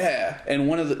 Yeah, and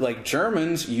one of the, like,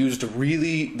 Germans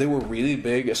they were really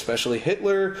big, especially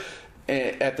Hitler.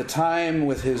 At the time,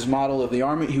 with his model of the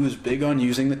army, he was big on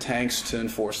using the tanks to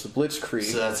enforce the blitzkrieg.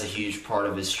 So that's a huge part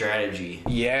of his strategy.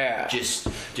 Yeah. Just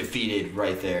defeated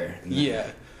right there.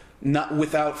 Yeah. Not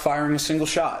without firing a single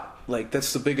shot. Like,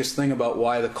 that's the biggest thing about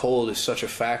why the cold is such a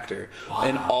factor. Wow.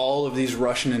 And all of these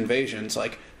Russian invasions,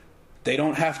 like, they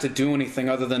don't have to do anything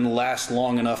other than last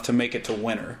long enough to make it to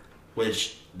winter.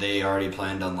 Which they already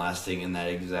planned on lasting in that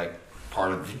exact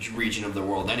part of the region of the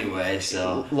world anyway,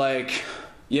 so... Like,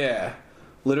 yeah.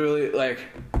 Literally, like...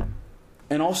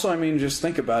 And also, I mean, just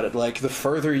think about it. Like, the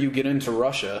further you get into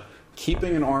Russia,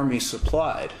 keeping an army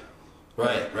supplied...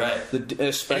 Right. Especially, and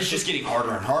it's just getting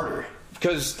harder and harder.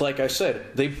 Because, like I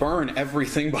said, they burn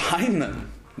everything behind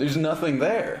them. There's nothing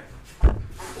there.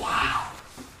 Wow.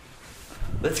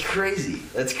 That's crazy.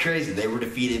 They were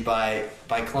defeated by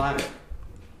climate.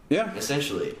 Yeah.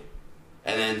 Essentially.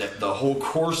 And then the whole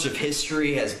course of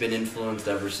history has been influenced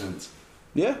ever since.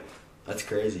 Yeah. That's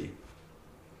crazy.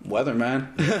 Weather,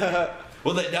 man.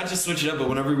 Well, not just switch it up, but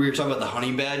whenever we were talking about the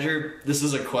honey badger, this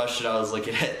is a question I was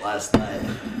looking at last night.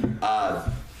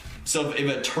 So if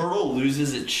a turtle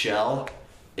loses its shell,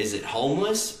 is it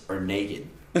homeless or naked?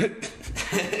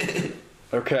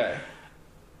 Okay.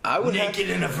 Naked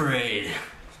and afraid.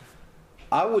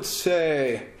 I would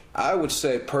say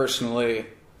personally,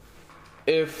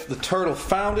 if the turtle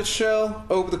found its shell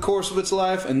over the course of its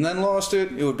life and then lost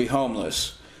it, it would be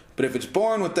homeless. But if it's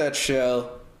born with that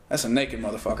shell, that's a naked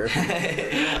motherfucker.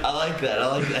 I like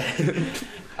that.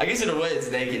 I guess in a way it's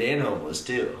naked and homeless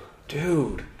too.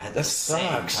 Dude, At that the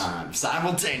same sucks. time,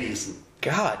 simultaneously.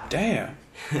 God damn.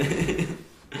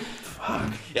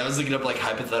 Fuck. Yeah, I was looking up like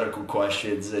hypothetical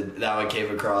questions, and that one came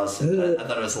across. And I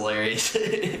thought it was hilarious.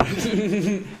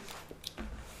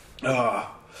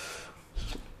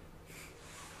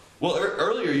 Well,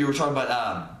 earlier you were talking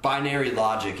about binary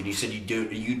logic, and you said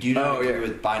you do not agree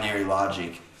with binary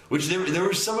logic. Which there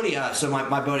was somebody. So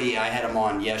my buddy, I had him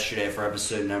on yesterday for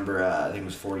episode number I think it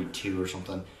was 42 or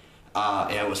something.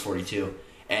 Yeah, it was 42.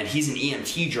 And he's an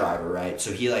EMT driver, right?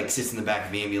 So he like sits in the back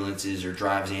of ambulances or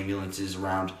drives ambulances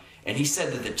around. And he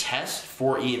said that the test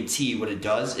for EMT, what it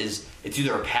does is it's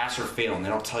either a pass or fail, and they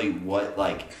don't tell you what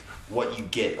you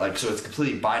get. Like, so it's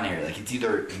completely binary. Like, it's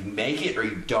either you make it or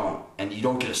you don't, and you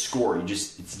don't get a score.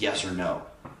 It's yes or no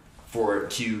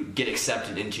to get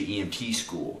accepted into EMT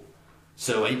school.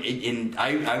 So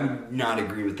I would not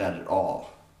agree with that at all.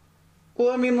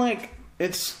 Well, I mean, like,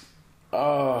 it's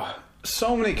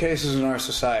so many cases in our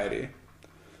society.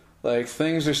 Like,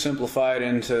 things are simplified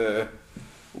into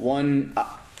one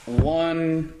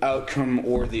outcome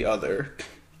or the other.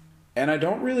 And I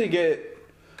don't really get,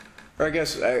 or I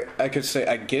guess I could say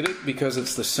I get it because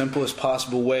it's the simplest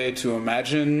possible way to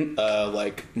imagine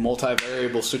like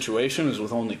multivariable situation is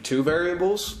with only two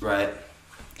variables. Right.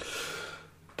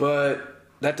 But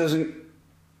that doesn't,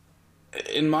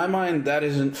 in my mind, that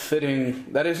isn't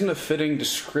a fitting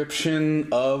description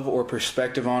of or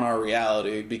perspective on our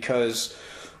reality because,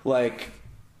 like,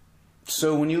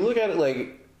 so when you look at it,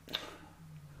 like,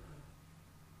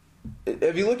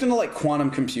 have you looked into, like,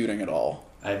 quantum computing at all?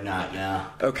 I have not, no.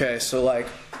 Okay, so, like,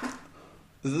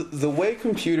 the way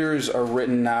computers are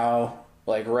written now,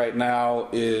 like, right now,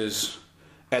 is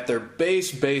at their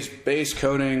base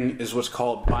coding is what's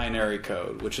called binary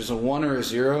code, which is a 1 or a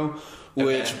 0,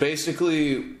 which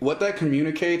basically, what that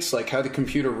communicates, like, how the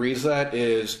computer reads that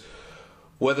is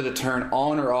whether to turn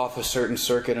on or off a certain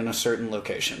circuit in a certain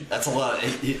location. That's a lot.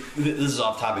 This is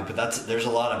off topic, but there's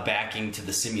a lot of backing to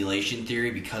the simulation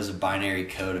theory because of binary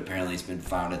code. Apparently, it's been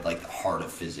found at like the heart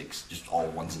of physics, just all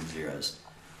ones and zeros.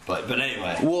 But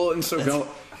anyway. Well, and so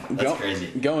that's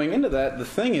crazy. Going into that, the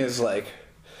thing is like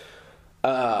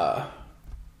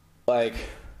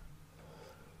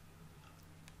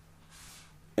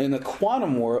in the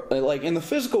quantum world, like in the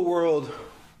physical world,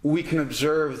 we can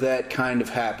observe that kind of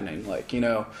happening. Like, you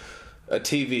know, a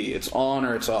TV, it's on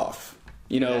or it's off.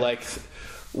 You know, like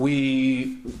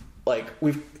we've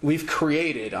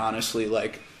created, honestly,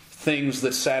 like things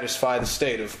that satisfy the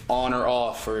state of on or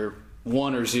off or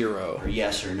 1 or 0. Or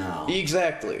yes or no.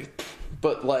 Exactly.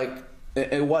 But like,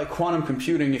 and why quantum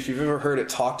computing, if you've ever heard it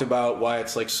talked about, why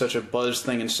it's like such a buzz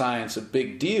thing in science, a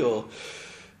big deal.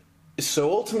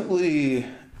 So ultimately,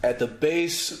 at the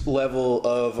base level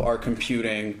of our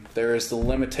computing, there is the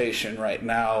limitation right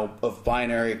now of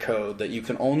binary code that you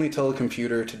can only tell a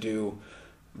computer to do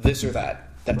this or that.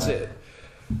 That's it.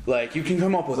 Like, you can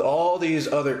come up with all these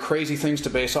other crazy things to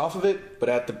base off of it, but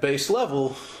at the base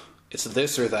level, it's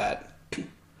this or that.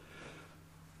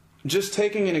 Just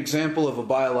taking an example of a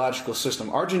biological system,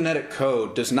 our genetic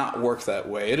code does not work that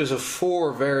way. It is a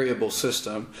 4-variable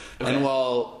system, Okay. and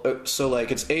while so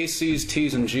like it's A, C's,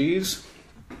 T's, and G's.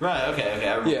 Right. Okay.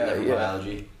 I remember that from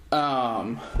biology.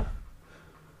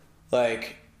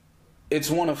 Like it's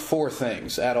one of 4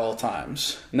 things at all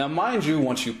times. Now, mind you,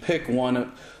 once you pick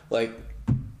one, like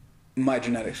my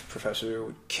genetics professor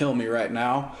would kill me right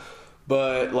now,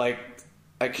 but like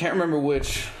I can't remember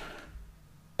which.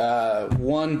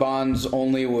 One bonds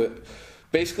only with,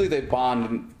 basically they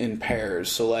bond in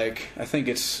pairs. So like, I think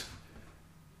is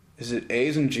it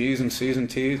A's and G's and C's and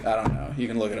T's? I don't know. You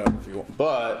can look it up if you want.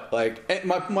 But like,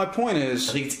 my point is,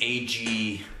 I think it's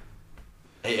AG.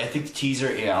 I think the T's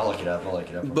are. Yeah, I'll look it up.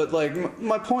 But like,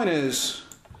 my point is,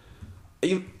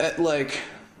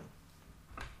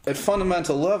 at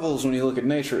fundamental levels, when you look at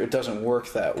nature, it doesn't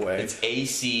work that way. It's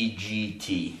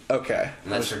ACGT. Okay.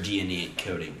 And that's for DNA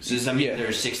encoding. So does that mean Yeah. there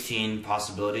are 16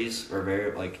 possibilities or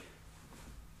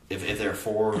if there are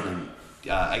 4, then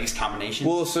I guess combinations?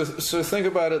 Well, so think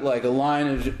about it like a line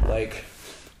of like.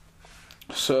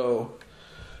 So,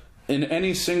 in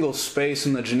any single space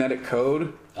in the genetic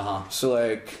code. So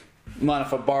like, mind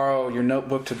if I borrow your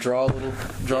notebook to draw a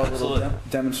little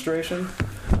demonstration?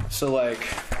 So like.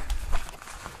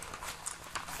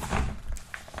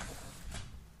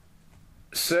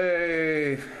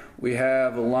 Say we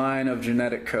have a line of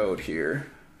genetic code here.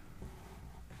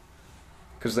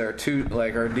 Because there are two,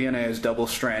 like our DNA is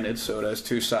double-stranded, so it has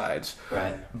 2 sides.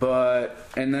 Right.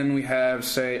 And then we have,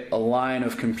 say, a line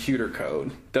of computer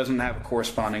code. Doesn't have a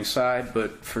corresponding side,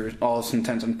 but for all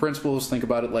intents and principles, think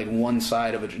about it like one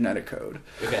side of a genetic code.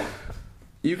 Okay.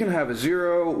 You can have a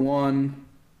 0, 1,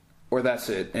 or that's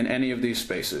it, in any of these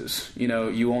spaces. You know,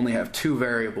 you only have 2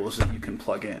 variables that you can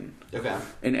plug in. Okay.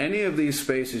 In any of these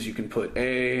spaces, you can put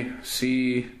A,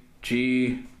 C,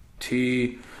 G,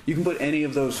 T. You can put any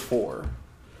of those 4.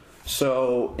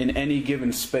 So in any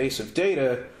given space of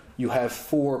data, you have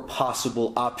 4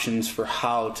 possible options for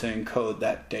how to encode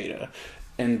that data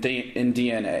in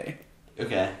DNA.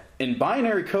 Okay. In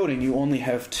binary coding, you only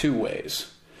have 2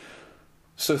 ways.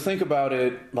 So think about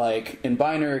it like in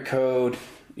binary code,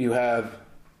 you have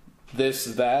this,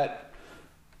 that.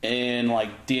 In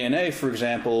like DNA, for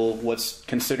example, what's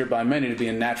considered by many to be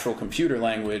a natural computer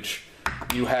language,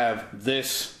 you have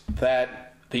this,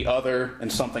 that, the other,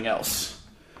 and something else.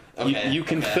 Okay, You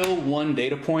can fill one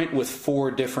data point with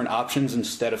 4 different options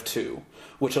instead of 2,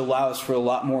 which allows for a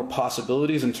lot more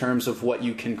possibilities in terms of what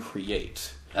you can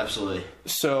create. Absolutely.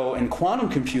 So in quantum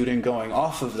computing, going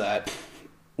off of that,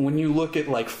 when you look at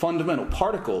like fundamental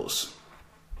particles,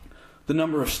 the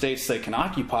number of states they can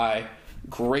occupy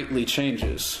greatly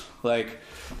changes. Like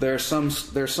there are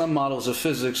some models of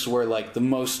physics where like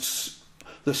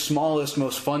the smallest,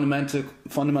 most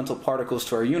fundamental particles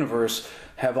to our universe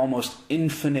have almost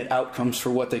infinite outcomes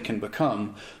for what they can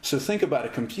become. So think about a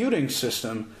computing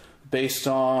system based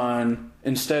on,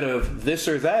 instead of this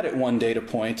or that at one data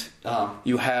point,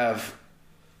 you have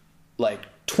like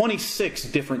 26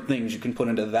 different things you can put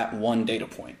into that one data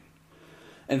point.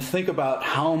 And think about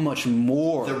how much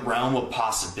more... The realm of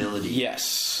possibility.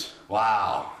 Yes.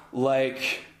 Wow.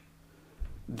 Like,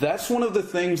 that's one of the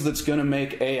things that's going to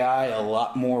make AI a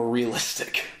lot more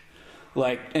realistic.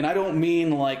 Like, and I don't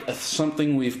mean like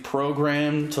something we've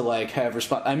programmed to like have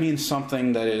response. I mean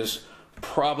something that is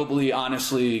probably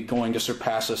honestly going to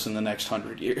surpass us in the next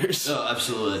 100 years. Oh,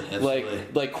 absolutely.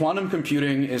 Like quantum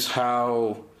computing is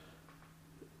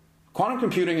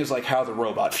like how the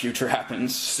robot future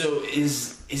happens. So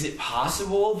is it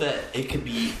possible that there could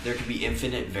be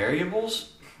infinite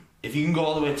variables? If you can go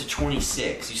all the way up to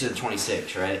 26, you said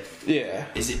 26, right? Yeah.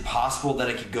 Is it possible that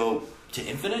it could go to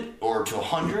infinite or to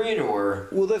 100 or?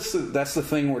 Well, that's the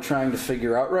thing we're trying to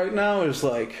figure out right now is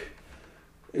like,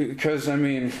 because I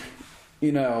mean,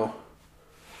 you know,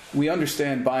 we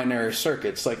understand binary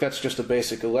circuits. Like that's just a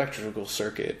basic electrical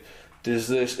circuit. Is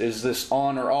this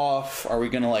on or off? Are we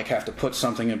going to like have to put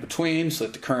something in between so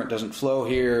that the current doesn't flow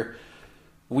here?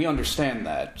 We understand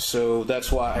that. So that's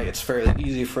why it's fairly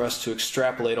easy for us to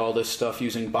extrapolate all this stuff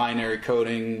using binary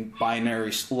coding,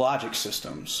 binary logic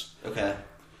systems. Okay.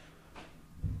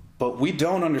 But we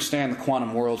don't understand the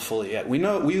quantum world fully yet.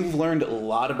 We've learned a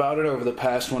lot about it over the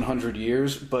past 100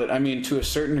 years, but I mean, to a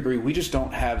certain degree, we just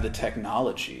don't have the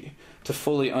technology to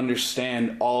fully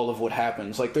understand all of what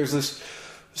happens. Like there's this...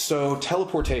 So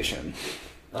teleportation,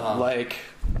 like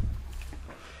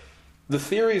the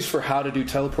theories for how to do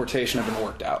teleportation have been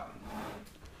worked out.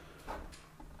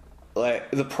 Like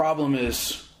the problem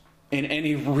is in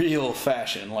any real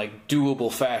fashion, like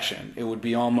doable fashion. It would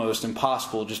be almost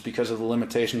impossible just because of the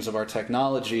limitations of our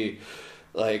technology.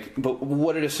 Like, but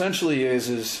what it essentially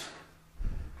is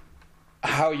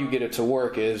how you get it to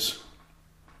work is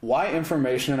why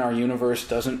information in our universe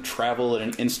doesn't travel at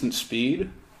an instant speed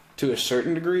to a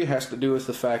certain degree has to do with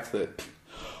the fact that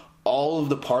all of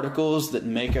the particles that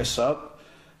make us up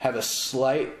have a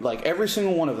slight, like every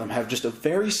single one of them have just a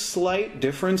very slight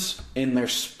difference in their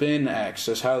spin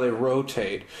axis, how they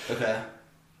rotate. Okay.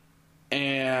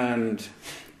 And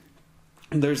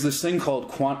there's this thing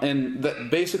called and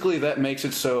that basically that makes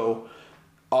it so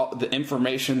the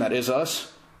information that is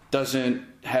us doesn't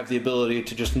have the ability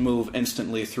to just move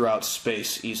instantly throughout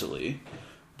space easily.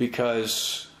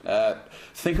 Because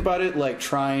think about it like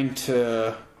trying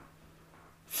to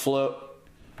float.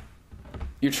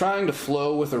 You're trying to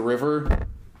flow with a river,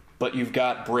 but you've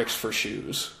got bricks for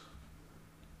shoes.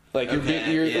 Like you're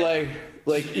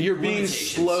being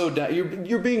slowed down.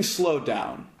 You're being slowed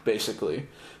down. Basically,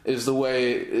 is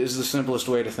the simplest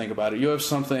way to think about it. You have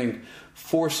something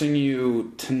forcing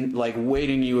you to, like,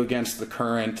 weighting you against the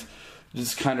current,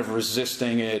 just kind of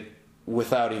resisting it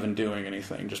without even doing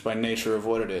anything, just by nature of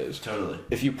what it is. Totally.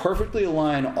 If you perfectly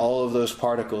align all of those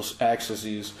particles'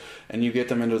 axes and you get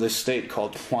them into this state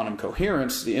called quantum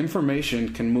coherence, the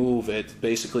information can move at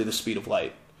basically the speed of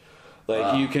light.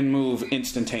 Like, you can move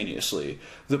instantaneously.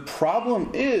 The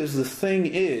thing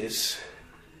is,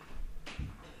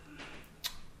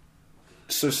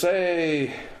 so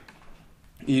say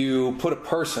you put a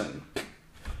person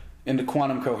into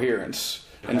quantum coherence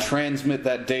and transmit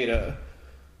that data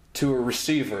to a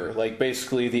receiver, like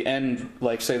basically the end,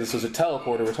 like say this is a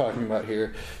teleporter we're talking about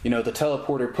here, the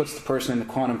teleporter puts the person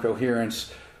into quantum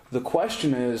coherence. The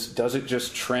question is, does it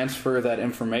just transfer that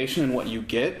information, and what you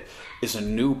get is a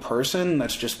new person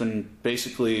that's just been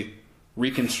basically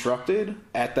reconstructed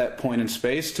at that point in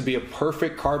space to be a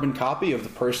perfect carbon copy of the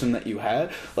person that you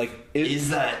had? Like, is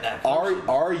that person?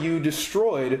 Are you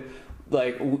destroyed?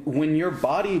 Like, when your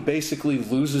body basically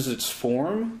loses its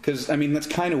form, because, I mean, that's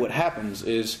kind of what happens,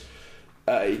 is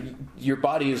your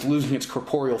body is losing its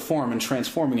corporeal form and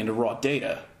transforming into raw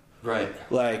data. Right.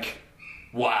 Like...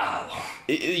 Wow.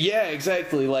 Yeah,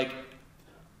 exactly. Like,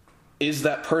 is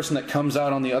that person that comes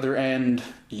out on the other end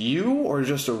you, or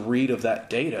just a read of that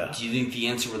data? Do you think the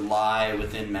answer would lie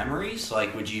within memories?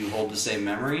 Like, would you hold the same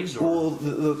memories? Or? Well,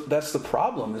 that's the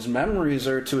problem, is memories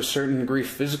are, to a certain degree,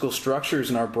 physical structures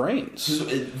in our brains. So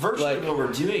virtually what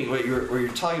we're doing, what you're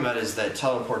talking about is that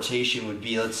teleportation would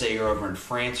be, let's say you're over in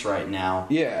France right now.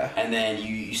 Yeah. And then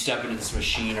you step into this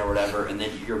machine or whatever, and then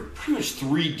you're pretty much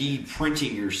 3D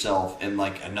printing yourself in,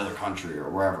 like, another country or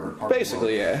wherever.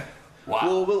 Basically, yeah.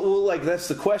 Wow. Well, like, that's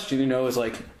the question, is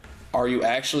like, are you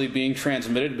actually being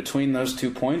transmitted between those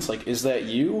 2 points? Like, is that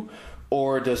you?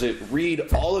 Or does it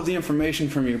read all of the information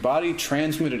from your body,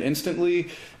 transmit it instantly,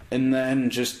 and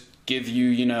then just give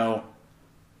you,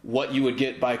 what you would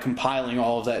get by compiling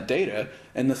all of that data?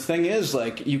 And the thing is,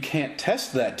 like, you can't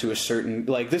test that to a certain...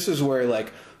 Like, this is where,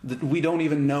 like, we don't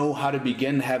even know how to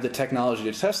begin to have the technology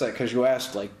to test that, because you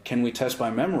asked, like, can we test by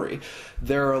memory?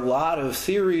 There are a lot of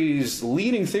theories,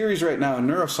 leading theories right now in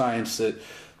neuroscience that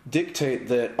dictate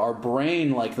that our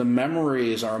brain, like the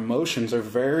memories, our emotions, are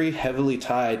very heavily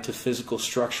tied to physical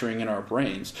structuring in our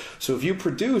brains. So if you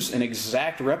produce an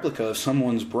exact replica of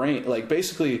someone's brain, like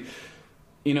basically,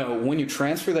 when you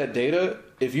transfer that data,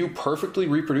 if you perfectly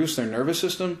reproduce their nervous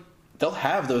system, they'll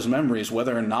have those memories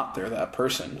whether or not they're that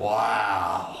person.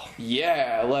 Wow.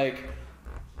 Yeah,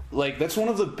 like that's one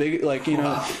of the big, like,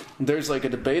 there's like a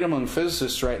debate among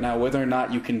physicists right now whether or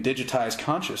not you can digitize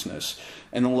consciousness.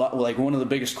 And one of the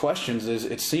biggest questions is,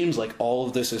 it seems like all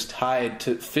of this is tied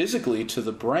physically to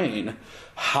the brain.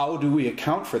 How do we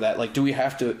account for that? Like, do we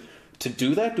have to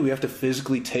do that? Do we have to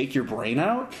physically take your brain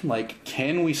out? Like,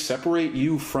 can we separate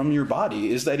you from your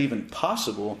body? Is that even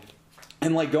possible?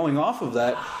 And like, going off of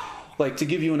that, like, to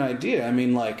give you an idea, I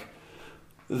mean, like,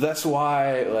 that's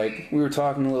why, like, we were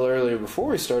talking a little earlier before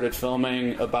we started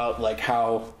filming about, like,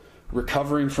 how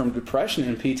recovering from depression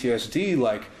and PTSD,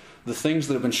 like, the things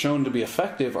that have been shown to be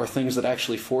effective are things that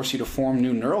actually force you to form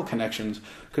new neural connections,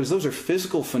 because those are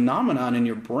physical phenomenon in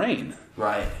your brain.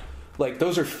 Right. Like,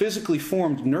 those are physically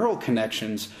formed neural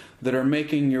connections that are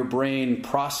making your brain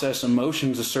process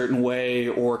emotions a certain way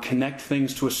or connect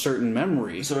things to a certain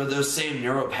memory. So are those same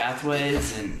neural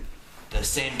pathways and the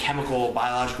same chemical,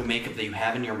 biological makeup that you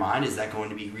have in your mind, is that going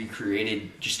to be recreated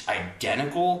just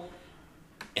identical?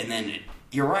 And then,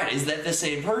 you're right, is that the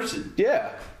same person?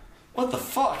 Yeah. What the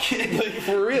fuck? Like,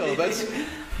 for real.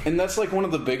 That's like one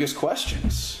of the biggest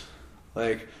questions.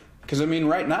 Like, Because I mean,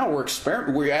 right now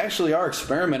we actually are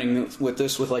experimenting with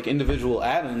this with like individual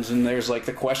atoms, and there's like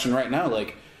the question right now,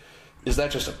 like, is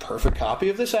that just a perfect copy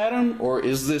of this atom, or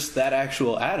is this that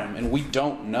actual atom? And we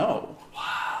don't know.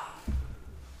 Wow.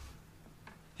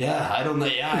 Yeah, I don't know.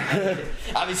 Yeah,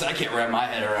 obviously I can't wrap my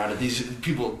head around it. These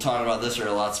people talking about this are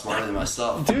a lot smarter than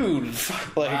myself. Dude,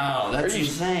 like, wow, that's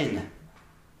insane.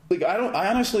 Like, I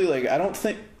don't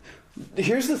think.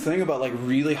 Here's the thing about like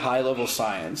really high level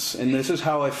science, and this is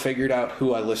how I figured out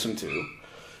who I listen to,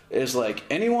 is like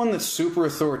anyone that's super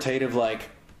authoritative, like,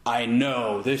 I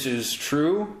know this is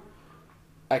true,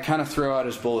 I kind of throw out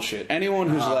as bullshit. Anyone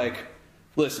who's like,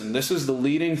 listen, this is the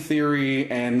leading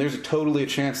theory, and there's totally a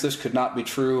chance this could not be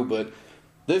true, but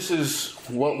this is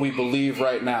what we believe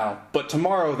right now. But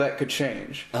tomorrow that could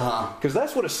change. Because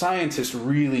that's what a scientist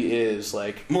really is.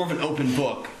 Like, more of an open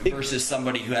book versus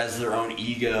somebody who has their own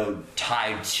ego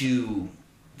tied to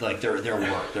like their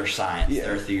work, their science,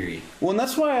 their theory. Well, and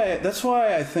that's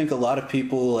why I think a lot of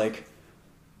people, like,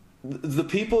 the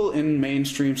people in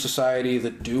mainstream society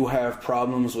that do have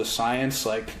problems with science,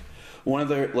 like, one of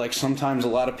their, like, sometimes a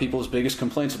lot of people's biggest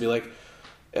complaints will be like,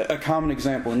 a common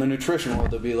example in the nutrition world,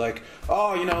 they'll be like,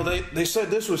 oh, you know, they said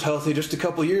this was healthy just a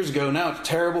couple years ago, now it's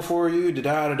terrible for you,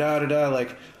 da-da-da-da-da.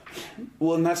 Like,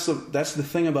 well, and that's the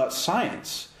thing about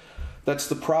science. That's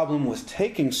the problem with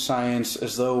taking science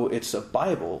as though it's a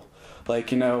Bible.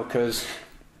 Like, you know, because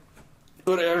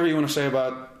whatever you want to say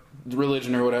about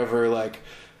religion or whatever, like,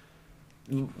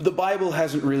 the Bible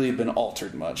hasn't really been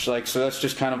altered much. Like, so that's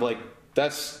just kind of like,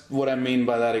 that's what I mean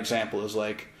by that example, is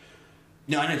like,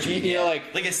 no, I know what you mean. You know,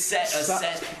 like a set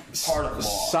part of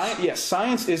law.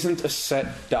 Science isn't a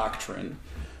set doctrine.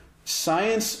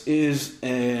 Science is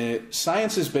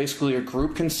basically a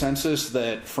group consensus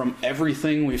that from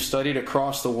everything we've studied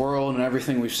across the world and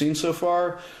everything we've seen so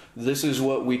far, this is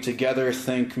what we together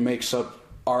think makes up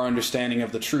our understanding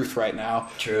of the truth right now.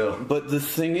 True. But the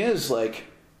thing is, like,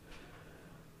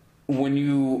 when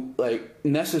you, like,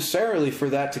 necessarily for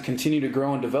that to continue to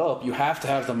grow and develop, you have to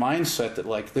have the mindset that,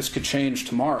 like, this could change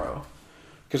tomorrow.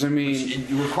 Because, I mean, it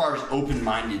requires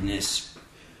open-mindedness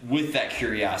with that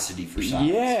curiosity for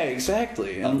science. Yeah,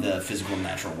 exactly. Of the physical and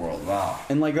natural world. Wow.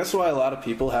 And, like, that's why a lot of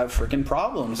people have freaking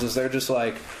problems, is they're just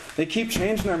like, they keep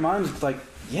changing their minds. It's like,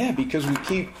 yeah, because we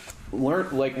keep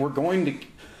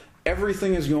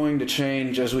everything is going to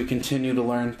change as we continue to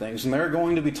learn things. And there are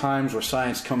going to be times where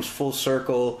science comes full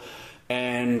circle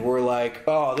and we're like,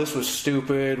 oh, this was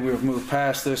stupid, we've moved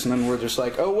past this, and then we're just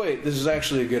like, oh, wait, this is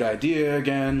actually a good idea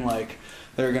again. Like,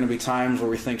 there are going to be times where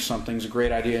we think something's a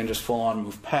great idea and just full on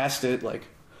move past it. Like,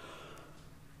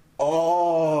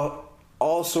 all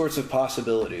sorts of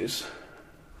possibilities.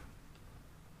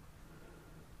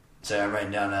 So I'm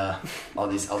writing down all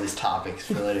these topics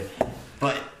for later.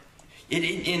 But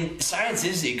in science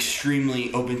is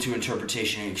extremely open to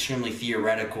interpretation and extremely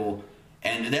theoretical,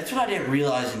 and that's what I didn't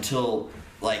realize until,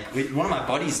 like, one of my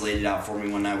buddies laid it out for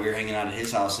me one night. We were hanging out at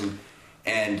his house,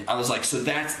 and I was like, so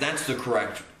that's the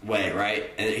correct way,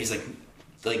 right? And he's like,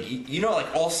 you know,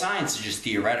 like, all science is just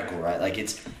theoretical, right? Like,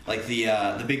 it's like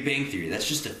the Big Bang Theory. That's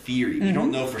just a theory. Mm-hmm. You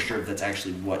don't know for sure if that's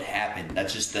actually what happened.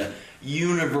 That's just the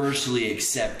universally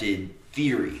accepted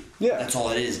theory. Yeah, that's all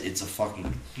it is. It's a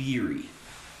fucking theory.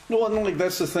 Well, and, like,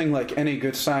 that's the thing, like, any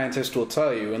good scientist will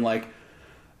tell you. And, like,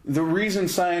 the reason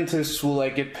scientists will,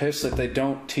 like, get pissed that they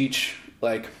don't teach,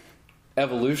 like,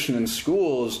 evolution in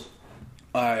schools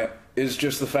is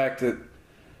just the fact that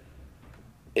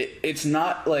it's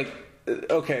not, like,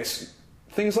 okay, so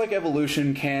things like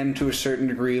evolution can, to a certain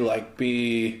degree, like,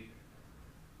 they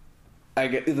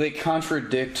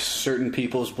contradict certain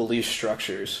people's belief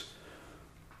structures.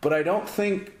 But I don't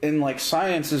think, like,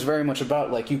 science is very much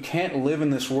about, like, you can't live in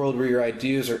this world where your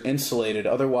ideas are insulated,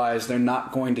 otherwise they're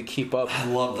not going to keep up. I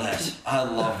love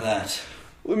that.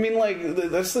 I mean, like,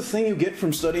 that's the thing you get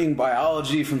from studying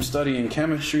biology, from studying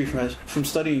chemistry, from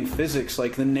studying physics.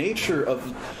 Like, the nature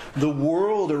of the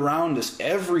world around us,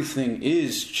 everything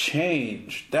is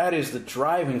change. That is the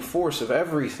driving force of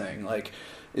everything. Like,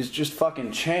 is just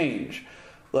fucking change.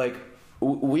 Like,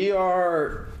 we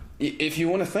are... If you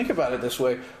want to think about it this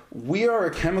way, we are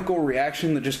a chemical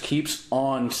reaction that just keeps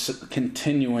on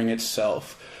continuing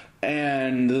itself.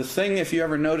 And the thing, if you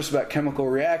ever notice about chemical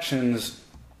reactions,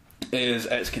 is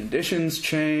as conditions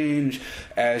change,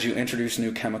 as you introduce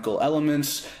new chemical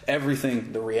elements,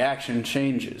 everything, the reaction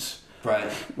changes.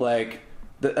 Right. Like,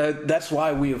 that's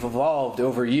why we have evolved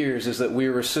over years, is that we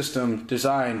were a system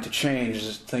designed to change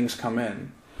as things come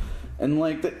in. And,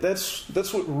 like, that's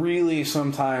what really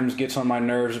sometimes gets on my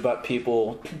nerves about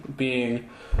people being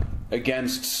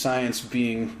against science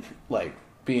being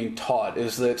taught,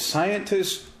 is that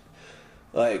scientists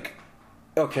like,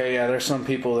 okay, yeah, there's some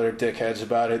people that are dickheads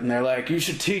about it, and they're like, you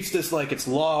should teach this like it's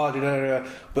law, da, da, da.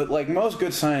 But, like, most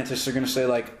good scientists are going to say,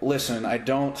 like, listen, I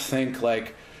don't think,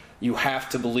 like, you have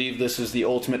to believe this is the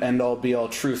ultimate end-all, be-all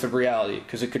truth of reality,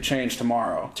 because it could change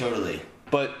tomorrow. Totally.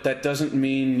 But that doesn't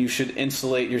mean you should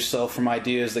insulate yourself from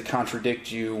ideas that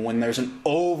contradict you when there's an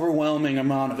overwhelming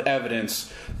amount of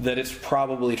evidence that it's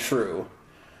probably true.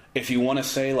 If you want to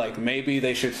say, like, maybe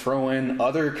they should throw in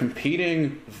other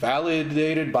competing,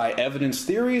 validated by evidence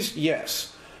theories,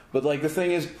 yes. But, like, the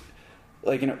thing is,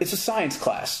 like, you know, it's a science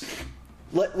class.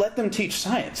 Let them teach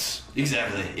science.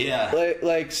 Exactly, yeah.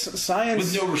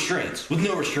 Science... With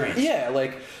no restraints. Yeah,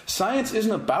 like, science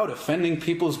isn't about offending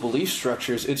people's belief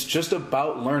structures. It's just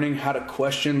about learning how to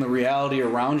question the reality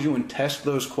around you and test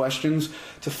those questions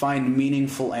to find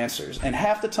meaningful answers. And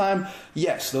half the time,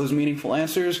 yes, those meaningful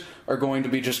answers are going to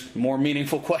be just more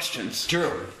meaningful questions.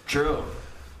 True.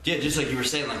 Yeah, just like you were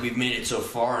saying, like, we've made it so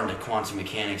far into quantum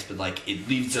mechanics, but, like, it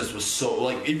leaves us with so,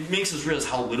 like, it makes us realize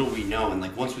how little we know, and,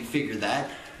 like, once we figure that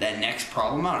next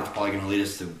problem out, it's probably going to lead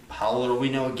us to how little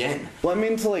we know again. Well, I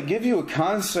mean, to, like, give you a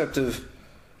concept of,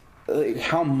 like,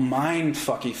 how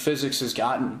mind-fucky physics has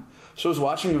gotten. So I was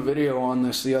watching a video on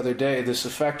this the other day, this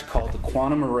effect called the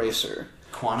quantum eraser.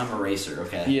 Quantum eraser,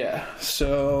 okay. Yeah,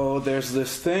 so there's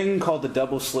this thing called the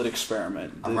double-slit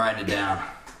experiment. I'm writing it down.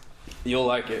 You'll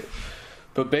like it.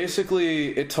 But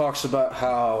basically, it talks about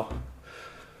how...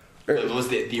 What was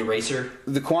the eraser?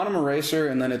 The quantum eraser,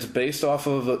 and then it's based off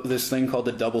of this thing called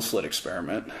the double-slit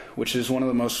experiment, which is one of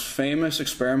the most famous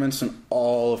experiments in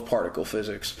all of particle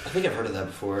physics. I think I've heard of that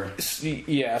before.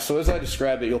 Yeah, so as I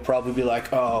describe it, you'll probably be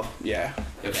like, oh, yeah.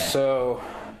 Okay. So...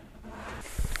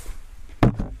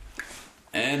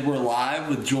 And we're live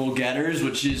with Joel Getters,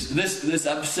 which is... This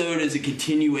episode is a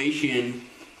continuation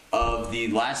of the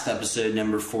last episode,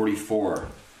 number 44.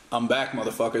 I'm back,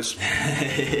 motherfuckers.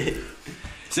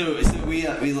 So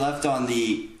we left on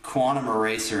the quantum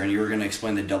eraser, and you were going to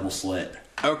explain the double slit.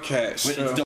 Okay, so...